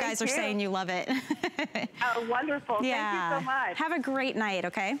too. Oh, you guys are saying you love it. Oh, wonderful. Yeah. Thank you so much. Have a great night,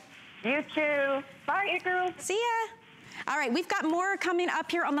 okay? You too. Bye, girls. See ya. All right, we've got more coming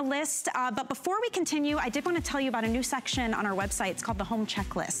up here on the list, but before we continue, I did want to tell you about a new section on our website. It's called the Home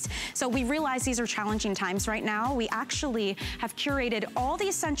Checklist. So we realize these are challenging times right now. We actually have curated all the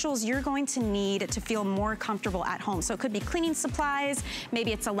essentials you're going to need to feel more comfortable at home. So it could be cleaning supplies,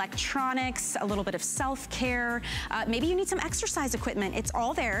 maybe it's electronics, a little bit of self-care, maybe you need some exercise equipment. It's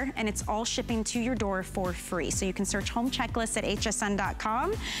all there, and it's all shipping to your door for free. So you can search Home Checklist at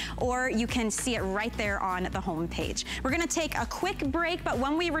hsn.com, or you can see it right there on the home page. We're gonna take a quick break, but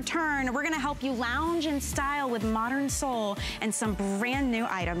when we return, we're gonna help you lounge in style with modern soul and some brand new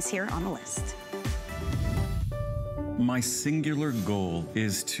items here on the list. My singular goal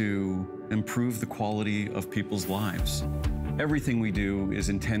is to improve the quality of people's lives. Everything we do is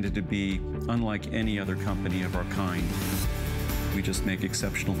intended to be unlike any other company of our kind. We just make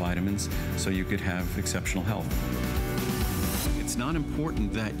exceptional vitamins so you could have exceptional health. It's not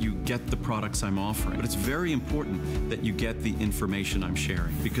important that you get the products I'm offering, but it's very important that you get the information I'm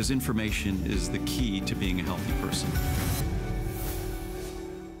sharing, because information is the key to being a healthy person.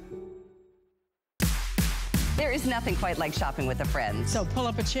 There is nothing quite like shopping with a friend. So pull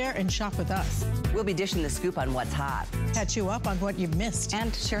up a chair and shop with us. We'll be dishing the scoop on what's hot. Catch you up on what you've missed.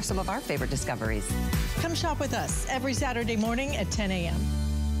 And share some of our favorite discoveries. Come shop with us every Saturday morning at 10 a.m.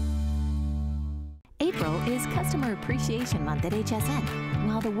 April is Customer Appreciation Month at HSN.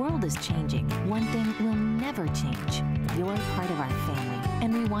 While the world is changing, one thing will never change. You're part of our family,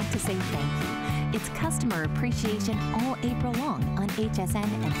 and we want to say thank you. It's Customer Appreciation all April long on HSN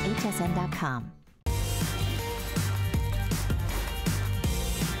and hsn.com.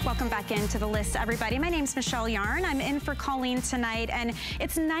 Welcome back into the list, everybody. My name's Michelle Yarn. I'm in for Colleen tonight, and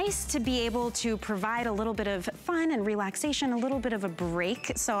it's nice to be able to provide a little bit of fun and relaxation, a little bit of a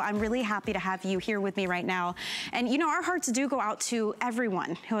break. So I'm really happy to have you here with me right now. And you know, our hearts do go out to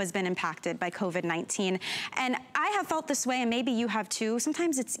everyone who has been impacted by COVID-19. And I have felt this way, and maybe you have too.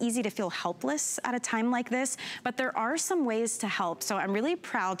 Sometimes it's easy to feel helpless at a time like this, but there are some ways to help. So I'm really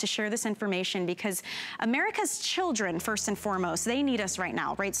proud to share this information because America's children, first and foremost, they need us right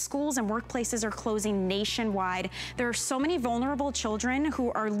now, right? Schools and workplaces are closing nationwide. There are so many vulnerable children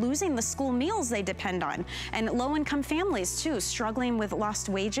who are losing the school meals they depend on, and low-income families too, struggling with lost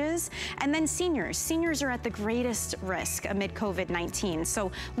wages. And then seniors. Seniors are at the greatest risk amid COVID-19.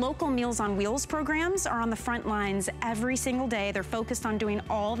 So local Meals on Wheels programs are on the front lines every single day. They're focused on doing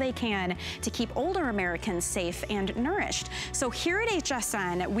all they can to keep older Americans safe and nourished. So here at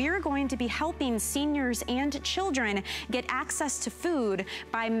HSN, we're going to be helping seniors and children get access to food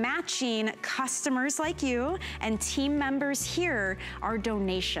by matching customers like you and team members here our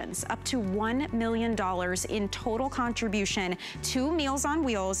donations, up to $1 million in total contribution to Meals on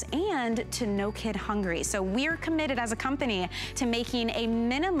Wheels and to No Kid Hungry. So we're committed as a company to making a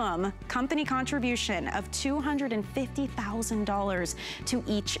minimum company contribution of $250,000 to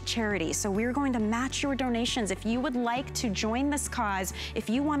each charity. So we're going to match your donations. If you would like to join this cause, if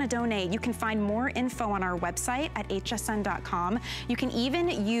you want to donate, you can find more info on our website at hsn.com. You can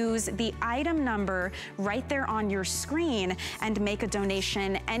even use the item number right there on your screen and make a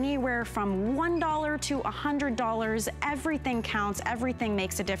donation anywhere from $1 to $100. Everything counts, everything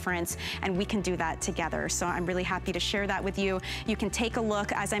makes a difference, and we can do that together. So I'm really happy to share that with you. You can take a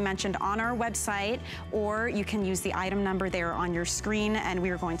look, as I mentioned, on our website, or you can use the item number there on your screen, and we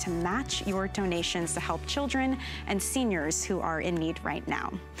are going to match your donations to help children and seniors who are in need right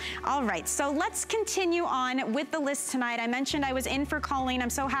now. All right, so let's continue on with the list tonight. I mentioned I was in for Colleen. I'm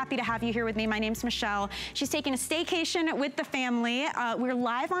so happy to have you here with me. My name's Michelle. She's taking a staycation with the family. We're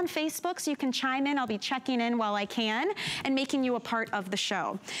live on Facebook, so you can chime in. I'll be checking in while I can and making you a part of the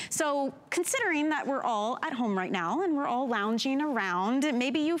show. So considering that we're all at home right now and we're all lounging around,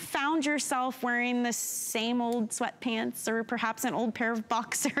 maybe you found yourself wearing the same old sweatpants or perhaps an old pair of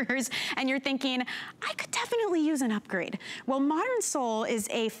boxers, and you're thinking, I could definitely use an upgrade. Well, Modern Soul is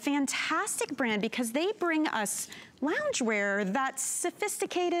a fantastic brand because they bring us loungewear that's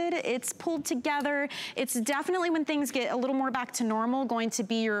sophisticated, it's pulled together. It's definitely, when things get a little more back to normal, going to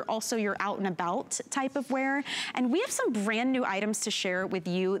be also your out and about type of wear. And we have some brand new items to share with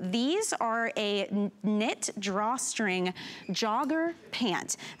you. These are a knit drawstring jogger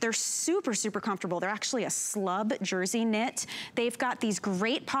pant. They're super, super comfortable. They're actually a slub jersey knit. They've got these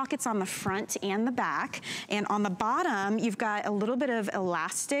great pockets on the front and the back. And on the bottom, you've got a little bit of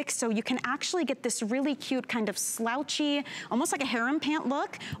elastic, so you can actually get this really cute kind of slouchy, almost like a harem pant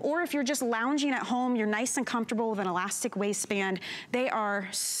look. Or if you're just lounging at home, you're nice and comfortable with an elastic waistband. They are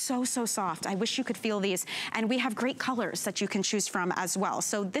so, so soft. I wish you could feel these. And we have great colors that you can choose from as well.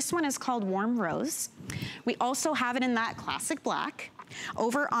 So this one is called Warm Rose. We also have it in that classic black.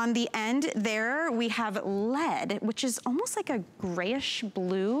 Over on the end there, we have Lead, which is almost like a grayish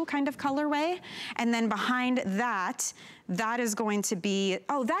blue kind of colorway. And then behind that, that is going to be,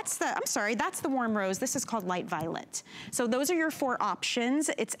 oh, that's the Warm Rose. This is called Light Violet. So those are your 4 options.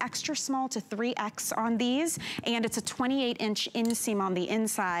 It's extra small to 3X on these, and it's a 28-inch inseam on the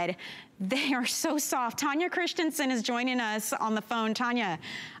inside. They are so soft. Tanya Christensen is joining us on the phone. Tanya,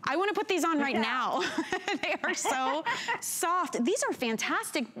 I want to put these on right now. They are so soft. These are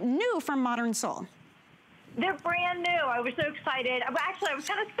fantastic, new from Modern Soul. They're brand new. I was so excited. Actually, I was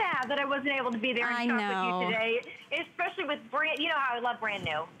kind of sad that I wasn't able to be there and shop with you today, especially with brand, you know how I love brand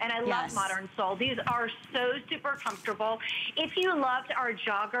new, and I love Modern Soul. These are so super comfortable. If you loved our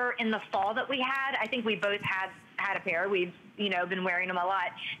jogger in the fall that we had, I think we both had a pair. We've, you know, been wearing them a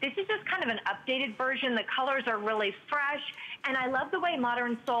lot. This is just kind of an updated version. The colors are really fresh, and I love the way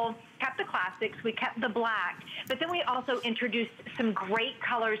Modern Soul kept the classics. We kept the black, but then we also introduced some great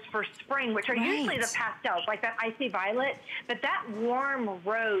colors for spring, which are usually the pastels, like that icy violet, but that warm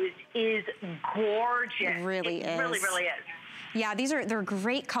rose is gorgeous. It really is. Really, really is. Yeah, they're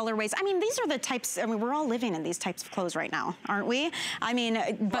great colorways. I mean, these are the types, I mean, we're all living in these types of clothes right now, aren't we? I mean,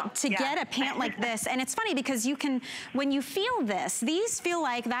 but to get a pant like this, and it's funny because you can, when you feel this, these feel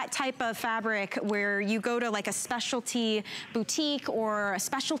like that type of fabric where you go to like a specialty boutique or a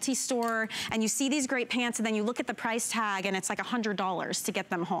specialty store and you see these great pants and then you look at the price tag and it's like $100 to get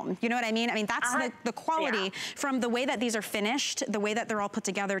them home. You know what I mean? I mean, that's the quality from the way that these are finished, the way that they're all put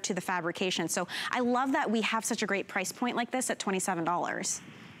together to the fabrication. So I love that we have such a great price point like this at $27.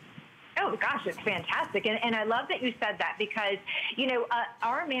 Oh gosh, it's fantastic. And I love that you said that because, you know,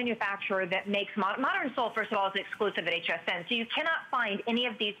 our manufacturer that makes Modern Soul, first of all, is exclusive at HSN. So you cannot find any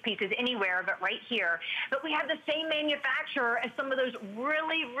of these pieces anywhere but right here. But we have the same manufacturer as some of those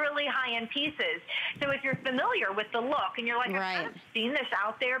really, really high-end pieces. So if you're familiar with the look and you're like, I've kind of seen this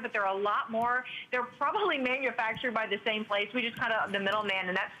out there, but there are a lot more, they're probably manufactured by the same place. We just kind of the middleman,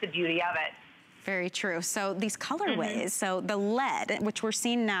 and that's the beauty of it. Very true. So these colorways, so the Lead, which we're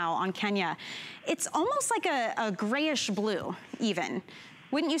seeing now on Kenya, it's almost like a grayish blue even.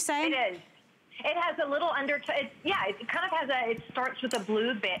 Wouldn't you say? It is. It has a little undertone. It kind of has it starts with a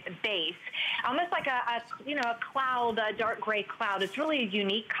blue base, almost like a cloud, a dark gray cloud. It's really a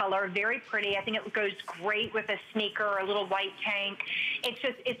unique color, very pretty. I think it goes great with a sneaker or a little white tank.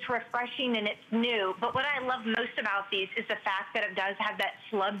 It's refreshing and it's new. But what I love most about these is the fact that it does have that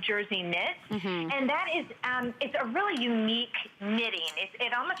slub jersey knit. And that is, it's a really unique knitting.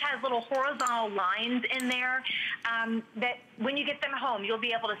 It almost has little horizontal lines in there that when you get them home, you'll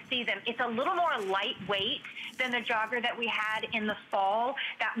be able to see them. It's a little more lightweight than the jogger that we had in the fall.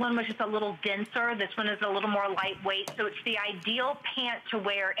 That one was just a little denser. This one is a little more lightweight. So it's the ideal pant to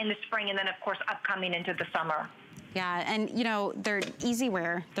wear in the spring and then, of course, upcoming into the summer. Yeah, and you know, they're easy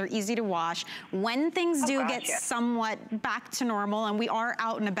wear, they're easy to wash. When things do get somewhat back to normal and we are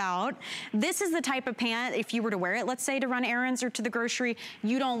out and about, this is the type of pant, if you were to wear it, let's say to run errands or to the grocery,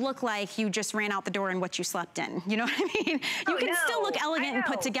 you don't look like you just ran out the door in what you slept in. You know what I mean? You can still look elegant and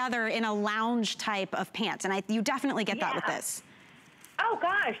put together in a lounge type of pants, and you definitely get that with this. Oh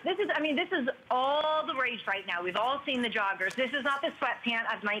gosh, this is all the rage right now. We've all seen the joggers. This is not the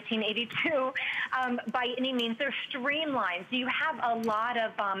sweatpant of 1982 by any means. They're streamlined. So you have a lot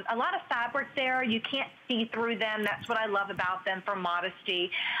of fabric there. You can't see through them. That's what I love about them for modesty.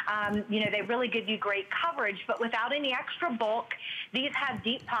 You know, they really give you great coverage, but without any extra bulk. These have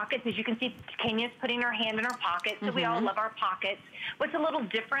deep pockets. As you can see, Kenya's putting her hand in her pocket, so we all love our pockets. What's a little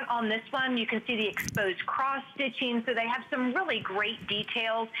different on this one, you can see the exposed cross stitching. So they have some really great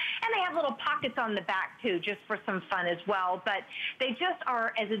details. And they have little pockets on the back too, just for some fun as well. But they just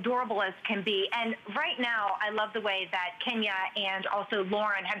are as adorable as can be. And right now, I love the way that Kenya and also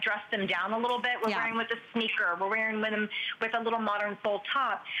Lauren have dressed them down a little bit. We're wearing with a sneaker. We're wearing them with a little modern full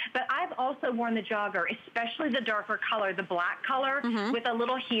top. But I've also worn the jogger, especially the darker color, the black color, with a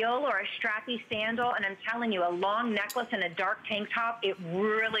little heel or a strappy sandal. And I'm telling you, a long necklace and a dark tank top, it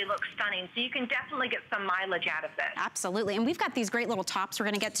really looks stunning. So you can definitely get some mileage out of this. Absolutely. And we've got these great little tops we're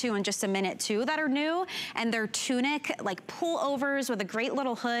going to get to in just a minute too that are new, and they're tunic like pullovers with a great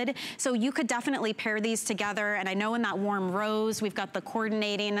little hood. So you could definitely pair these together. And I know in that warm rose, we've got the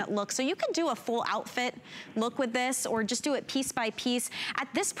coordinating look. So you could do a full outfit look with this, or just do it piece by piece. At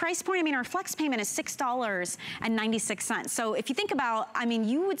this price point, I mean, our flex payment is $6.96. So if you think about, I mean,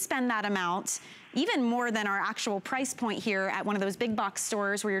 you would spend that amount, even more than our actual price point here at one of those big box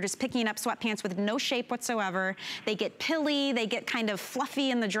stores where you're just picking up sweatpants with no shape whatsoever. They get pilly, they get kind of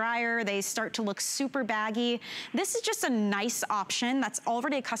fluffy in the dryer, they start to look super baggy. This is just a nice option that's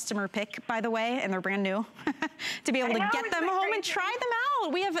already a customer pick, by the way, and they're brand new, to be able to get them home and try them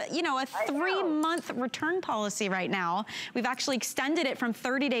out. We have, you know, a 3-month return policy right now. We've actually extended it from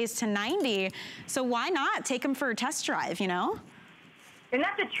 30 days to 90. So why not take them for a test drive, you know? Isn't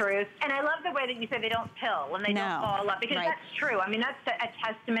that the truth? And I love the way that you say they don't pill and they don't fall up, because that's true. I mean, that's a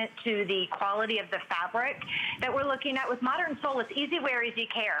testament to the quality of the fabric that we're looking at. With Modern Soul, it's easy wear, easy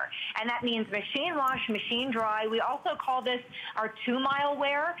care. And that means machine wash, machine dry. We also call this our 2-mile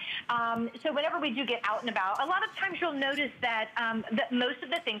wear. So whenever we do get out and about, a lot of times you'll notice that, that most of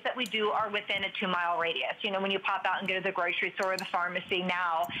the things that we do are within a 2-mile radius. You know, when you pop out and go to the grocery store or the pharmacy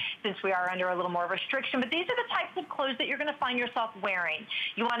now, since we are under a little more restriction. But these are the types of clothes that you're going to find yourself wearing.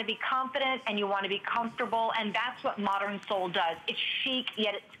 You want to be confident and you want to be comfortable, and that's what Modern Soul does. It's chic,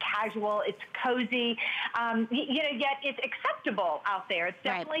 yet it's casual, it's cozy, you know, yet it's acceptable out there. It's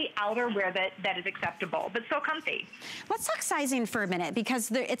definitely outerwear that is acceptable, but so comfy. Let's talk sizing for a minute, because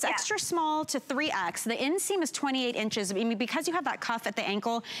it's extra small to 3X. The inseam is 28 inches. I mean, because you have that cuff at the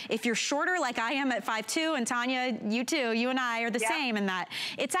ankle, if you're shorter like I am at 5'2", and Tanya, you too, you and I are the same in that,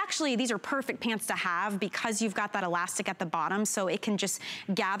 it's actually, these are perfect pants to have because you've got that elastic at the bottom, so it can just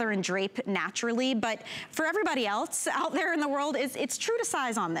gather and drape naturally. But for everybody else out there in the world, it's true to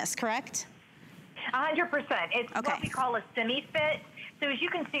size on this, correct? 100%. It's what we call a semi-fit. So as you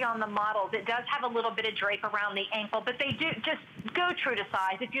can see on the models, it does have a little bit of drape around the ankle, but they do just go true to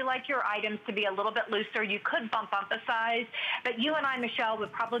size. If you like your items to be a little bit looser, you could bump up a size. But you and I, Michelle,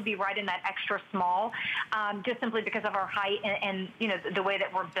 would probably be right in that extra small, just simply because of our height and you know, the way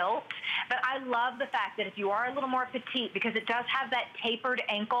that we're built. But I love the fact that if you are a little more petite, because it does have that tapered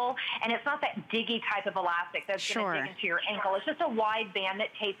ankle, and it's not that diggy type of elastic that's going to dig into your ankle. It's just a wide band that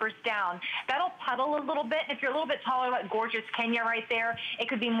tapers down. That'll puddle a little bit. If you're a little bit taller, like gorgeous Kenya right there, it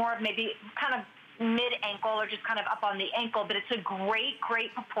could be more of maybe kind of mid-ankle or just kind of up on the ankle, but it's a great,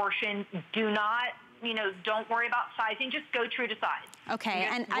 great proportion. Do not, you know, don't worry about sizing. Just go true to size. Okay.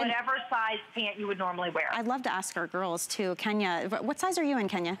 And whatever size pant you would normally wear. I'd love to ask our girls too. Kenya, what size are you in,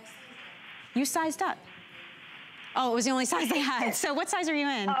 Kenya? You sized up. Oh, it was the only size they had. So what size are you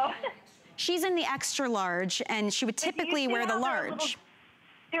in? Oh. She's in the extra large, and she would typically wear the large.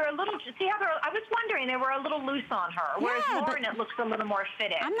 They're a little, see how I was wondering, they were a little loose on her, whereas Lauren, it looks a little more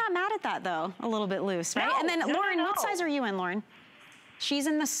fitted. I'm not mad at that though, a little bit loose, right? And then Lauren, what size are you in, Lauren? She's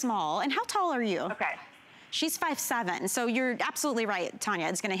in the small. And how tall are you? Okay. She's 5'7", so you're absolutely right, Tanya.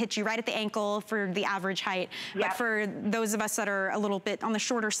 It's gonna hit you right at the ankle for the average height. But for those of us that are a little bit on the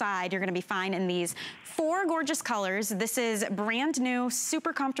shorter side, you're gonna be fine in these. 4 gorgeous colors. This is brand new,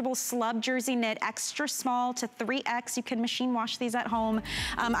 super comfortable slub jersey knit, extra small to 3X. You can machine wash these at home.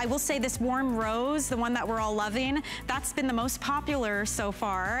 I will say this warm rose, the one that we're all loving, that's been the most popular so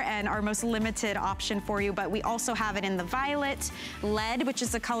far and our most limited option for you. But we also have it in the violet, lead, which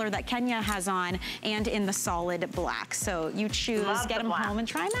is the color that Kenya has on, and in the solid black. So you choose, get them home and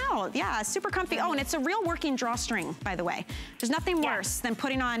try them out. Yeah, super comfy. Oh, and it's a real working drawstring, by the way. There's nothing worse than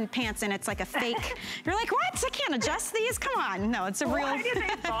putting on pants and it's like a fake. You're like, what? I can't adjust these? Come on. No, it's a real. Why do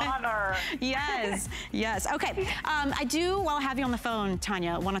they bother? Yes, yes. Okay, I do, while I have you on the phone,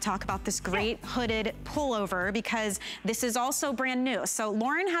 Tanya, want to talk about this great hooded pullover, because this is also brand new. So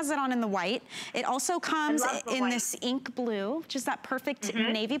Lauren has it on in the white. It also comes in this ink blue, which is that perfect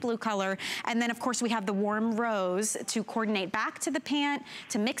navy blue color. And then, of course, we have the warm warm rose to coordinate back to the pant,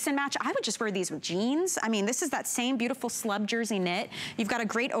 to mix and match. I would just wear these with jeans. I mean, this is that same beautiful slub jersey knit. You've got a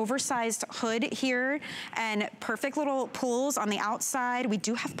great oversized hood here and perfect little pulls on the outside. We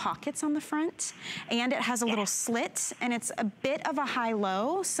do have pockets on the front, and it has a little slit, and it's a bit of a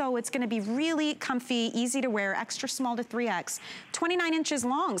high-low, so it's gonna be really comfy, easy to wear, extra small to 3X, 29 inches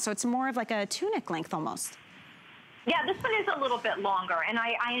long, so it's more of like a tunic length almost. Yeah, this one is a little bit longer, and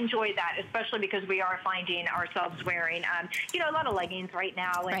I enjoy that, especially because we are finding ourselves wearing, you know, a lot of leggings right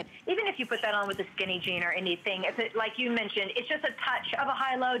now. And even if you put that on with a skinny jean or anything, if it, like you mentioned, it's just a touch of a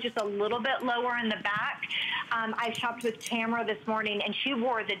high-low, just a little bit lower in the back. I shopped with Tamara this morning, and she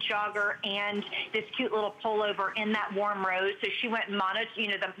wore the jogger and this cute little pullover in that warm rose. So she went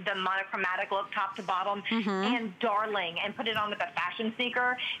the monochromatic look, top to bottom, and darling, and put it on with a fashion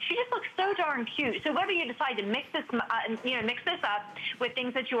sneaker. She just looks so darn cute. So whether you decide to mix this mix this up with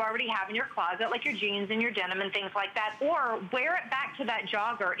things that you already have in your closet, like your jeans and your denim and things like that, or wear it back to that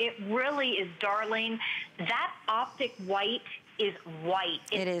jogger. It really is darling. That optic white is white.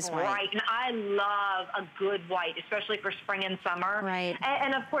 It is bright. White. And I love a good white, especially for spring and summer. Right.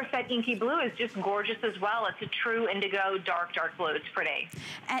 And of course, that inky blue is just gorgeous as well. It's a true indigo, dark blue. It's pretty.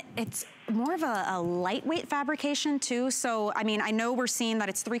 It's more of a lightweight fabrication too. So, I mean, I know we're seeing that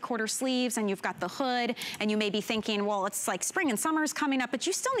it's 3/4 sleeves and you've got the hood, and you may be thinking, well, it's like spring and summer's coming up, but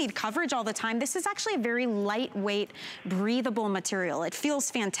you still need coverage all the time. This is actually a very lightweight, breathable material. It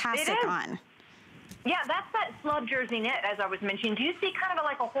feels fantastic on. Yeah, that's that slub jersey knit, as I was mentioning. Do you see kind of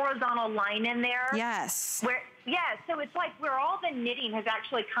like a horizontal line in there? Yes. So it's like where all the knitting has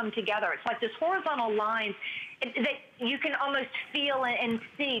actually come together. It's like this horizontal line that you can almost feel and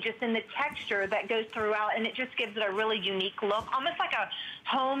see just in the texture that goes throughout, and it just gives it a really unique look, almost like a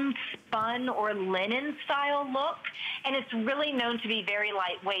homespun or linen style look. And it's really known to be very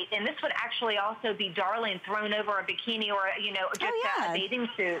lightweight. And this would actually also be darling thrown over a bikini or, just a bathing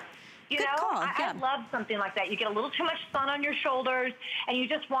suit. I love something like that. You get a little too much sun on your shoulders, and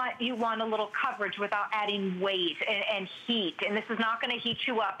you want a little coverage without adding weight and heat. And this is not going to heat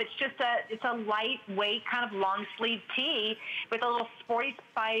you up. It's just it's a lightweight kind of long sleeve tee with a little sporty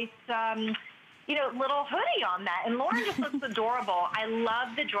spice, little hoodie on that. And Lauren just looks adorable. I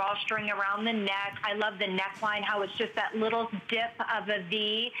love the drawstring around the neck. I love the neckline, how it's just that little dip of a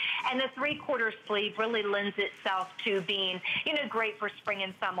V. And the 3/4 sleeve really lends itself to being, great for spring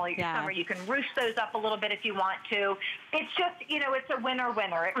and summer. You can ruche those up a little bit if you want to. It's just, it's a winner.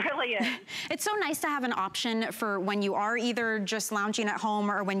 It really is. It's so nice to have an option for when you are either just lounging at home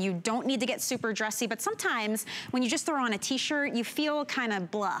or when you don't need to get super dressy. But sometimes when you just throw on a t-shirt, you feel kind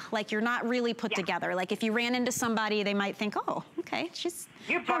of blah, like you're not really put together. Like if you ran into somebody, they might think, oh, okay, she's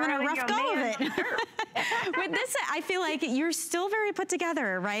having a rough go of it. With this, I feel like you're still very put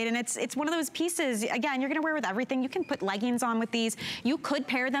together, right? And it's one of those pieces, again, you're gonna wear with everything. You can put leggings on with these. You could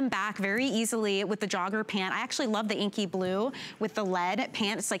pair them back very easily with the jogger pant. I actually love the inky blue with the lead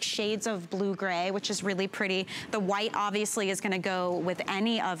pant. It's like shades of blue-gray, which is really pretty. The white obviously is gonna go with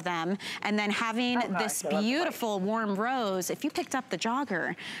any of them. And then having this beautiful warm rose, if you picked up the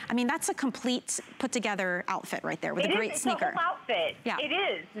jogger, I mean, that's a complete put-together outfit right there with a great sneaker. It's a whole outfit. Yeah. It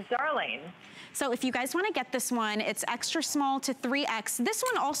is. It's darling. So if you guys want to get this one, it's extra small to 3X. This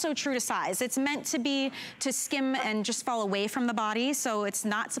one also true to size. It's meant to be to skim and just fall away from the body, so it's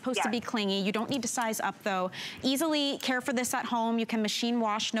not supposed to be clingy. You don't need to size up though. Easily care for this at home. You can machine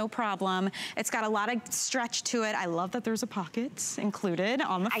wash, no problem. It's got a lot of stretch to it. I love that there's a pocket included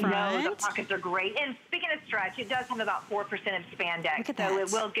on the front. I know, the pockets are great. And speaking of stretch, it does have about 4% of spandex. Look at that. So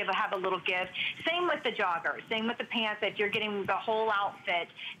it will have a little give. Same with the jogger, same with the pants. If you're getting the whole outfit,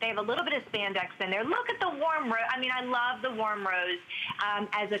 they have a little bit of spandex in there. Look at the warm rose. I mean, I love the warm rose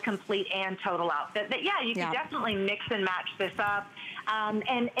as a complete and total outfit. But yeah, you can definitely mix and match this up.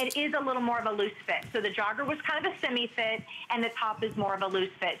 And it is a little more of a loose fit. So the jogger was kind of a semi-fit, and the top is more of a loose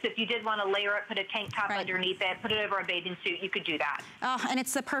fit. So if you did want to layer it, put a tank top underneath it, put it over a bathing suit, you could do that. Oh, and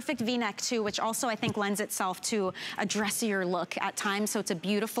it's the perfect V-neck too, which also I think lends itself to a dressier look at times. So it's a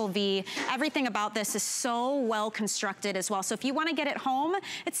beautiful V. Everything about this is so well constructed as well. So if you want to get it home,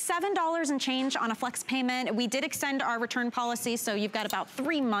 it's $7 and change on a flex payment. We did extend our return policy, so you've got about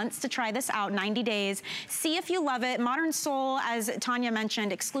 3 months to try this out, 90 days. See if you love it. Modern Soul, as Tanya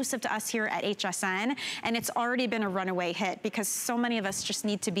mentioned, exclusive to us here at HSN, and it's already been a runaway hit because so many of us just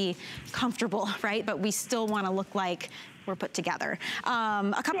need to be comfortable, right? But we still want to look like were put together.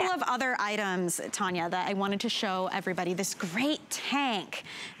 A couple of other items, Tanya, that I wanted to show everybody. This great tank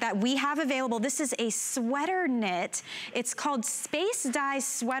that we have available. This is a sweater knit. It's called Space Dye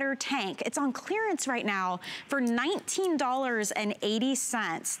Sweater Tank. It's on clearance right now for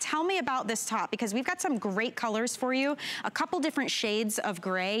 $19.80. Tell me about this top, because we've got some great colors for you. A couple different shades of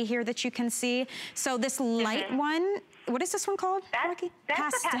gray here that you can see. So this light one, what is this one called?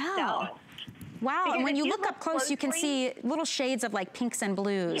 That's pastel. Wow, because and when you look up closely, close, you can see little shades of like pinks and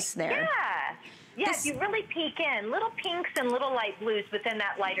blues there. Yeah, if you really peek in, little pinks and little light blues within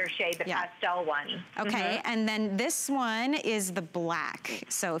that lighter shade, the pastel one. Okay, and then this one is the black.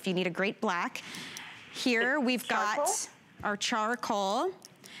 So if you need a great black, here we've got our charcoal.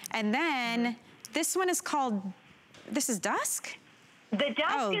 And then this one is called, this is dusk? The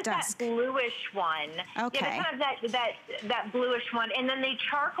dusk is that bluish one. Okay. Yeah, kind of that bluish one. And then the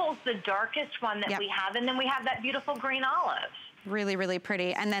charcoal's the darkest one that we have. And then we have that beautiful green olive. Really, really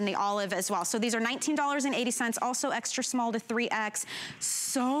pretty. And then the olive as well. So these are $19.80, also extra small to 3X.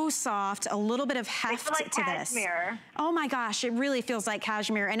 So soft, a little bit of heft like to cashmere. this. Oh my gosh, it really feels like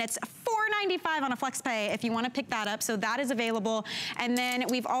cashmere. And it's $4.95 on a flex pay if you want to pick that up. So that is available. And then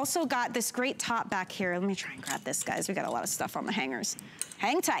we've also got this great top back here. Let me try and grab this, guys. We got a lot of stuff on the hangers.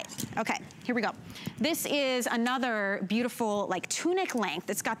 Hang tight. Okay, here we go. This is another beautiful like tunic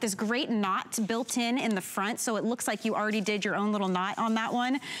length. It's got this great knot built in the front, so it looks like you already did your own little knot on that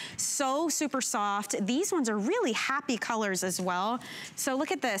one. So super soft. These ones are really happy colors as well. So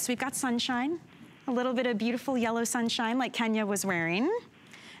look at this. We've got sunshine, a little bit of beautiful yellow sunshine like Kenya was wearing.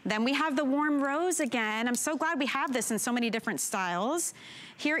 Then we have the warm rose again. I'm so glad we have this in so many different styles.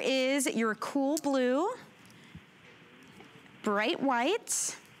 Here is your cool blue, bright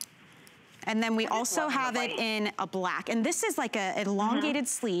white, and then we also have it in a black. And this is like a elongated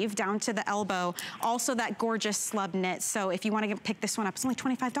sleeve down to the elbow. Also that gorgeous slub knit. So if you want to pick this one up, it's only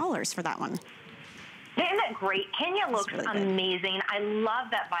 $25 for that one. Isn't that great? Kenya looks really amazing. I love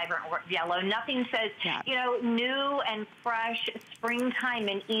that vibrant yellow. Nothing says, you know, new and fresh springtime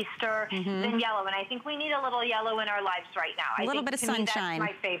and Easter than yellow. And I think we need a little yellow in our lives right now. A little bit of sunshine.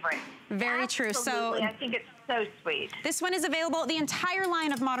 That's my favorite. Very true. So I think it's so sweet. This one is available. The entire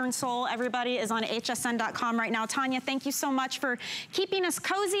line of Modern Soul, everybody, is on hsn.com right now. Tanya, thank you so much for keeping us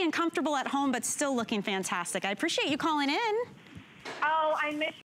cozy and comfortable at home, but still looking fantastic. I appreciate you calling in. Oh, I miss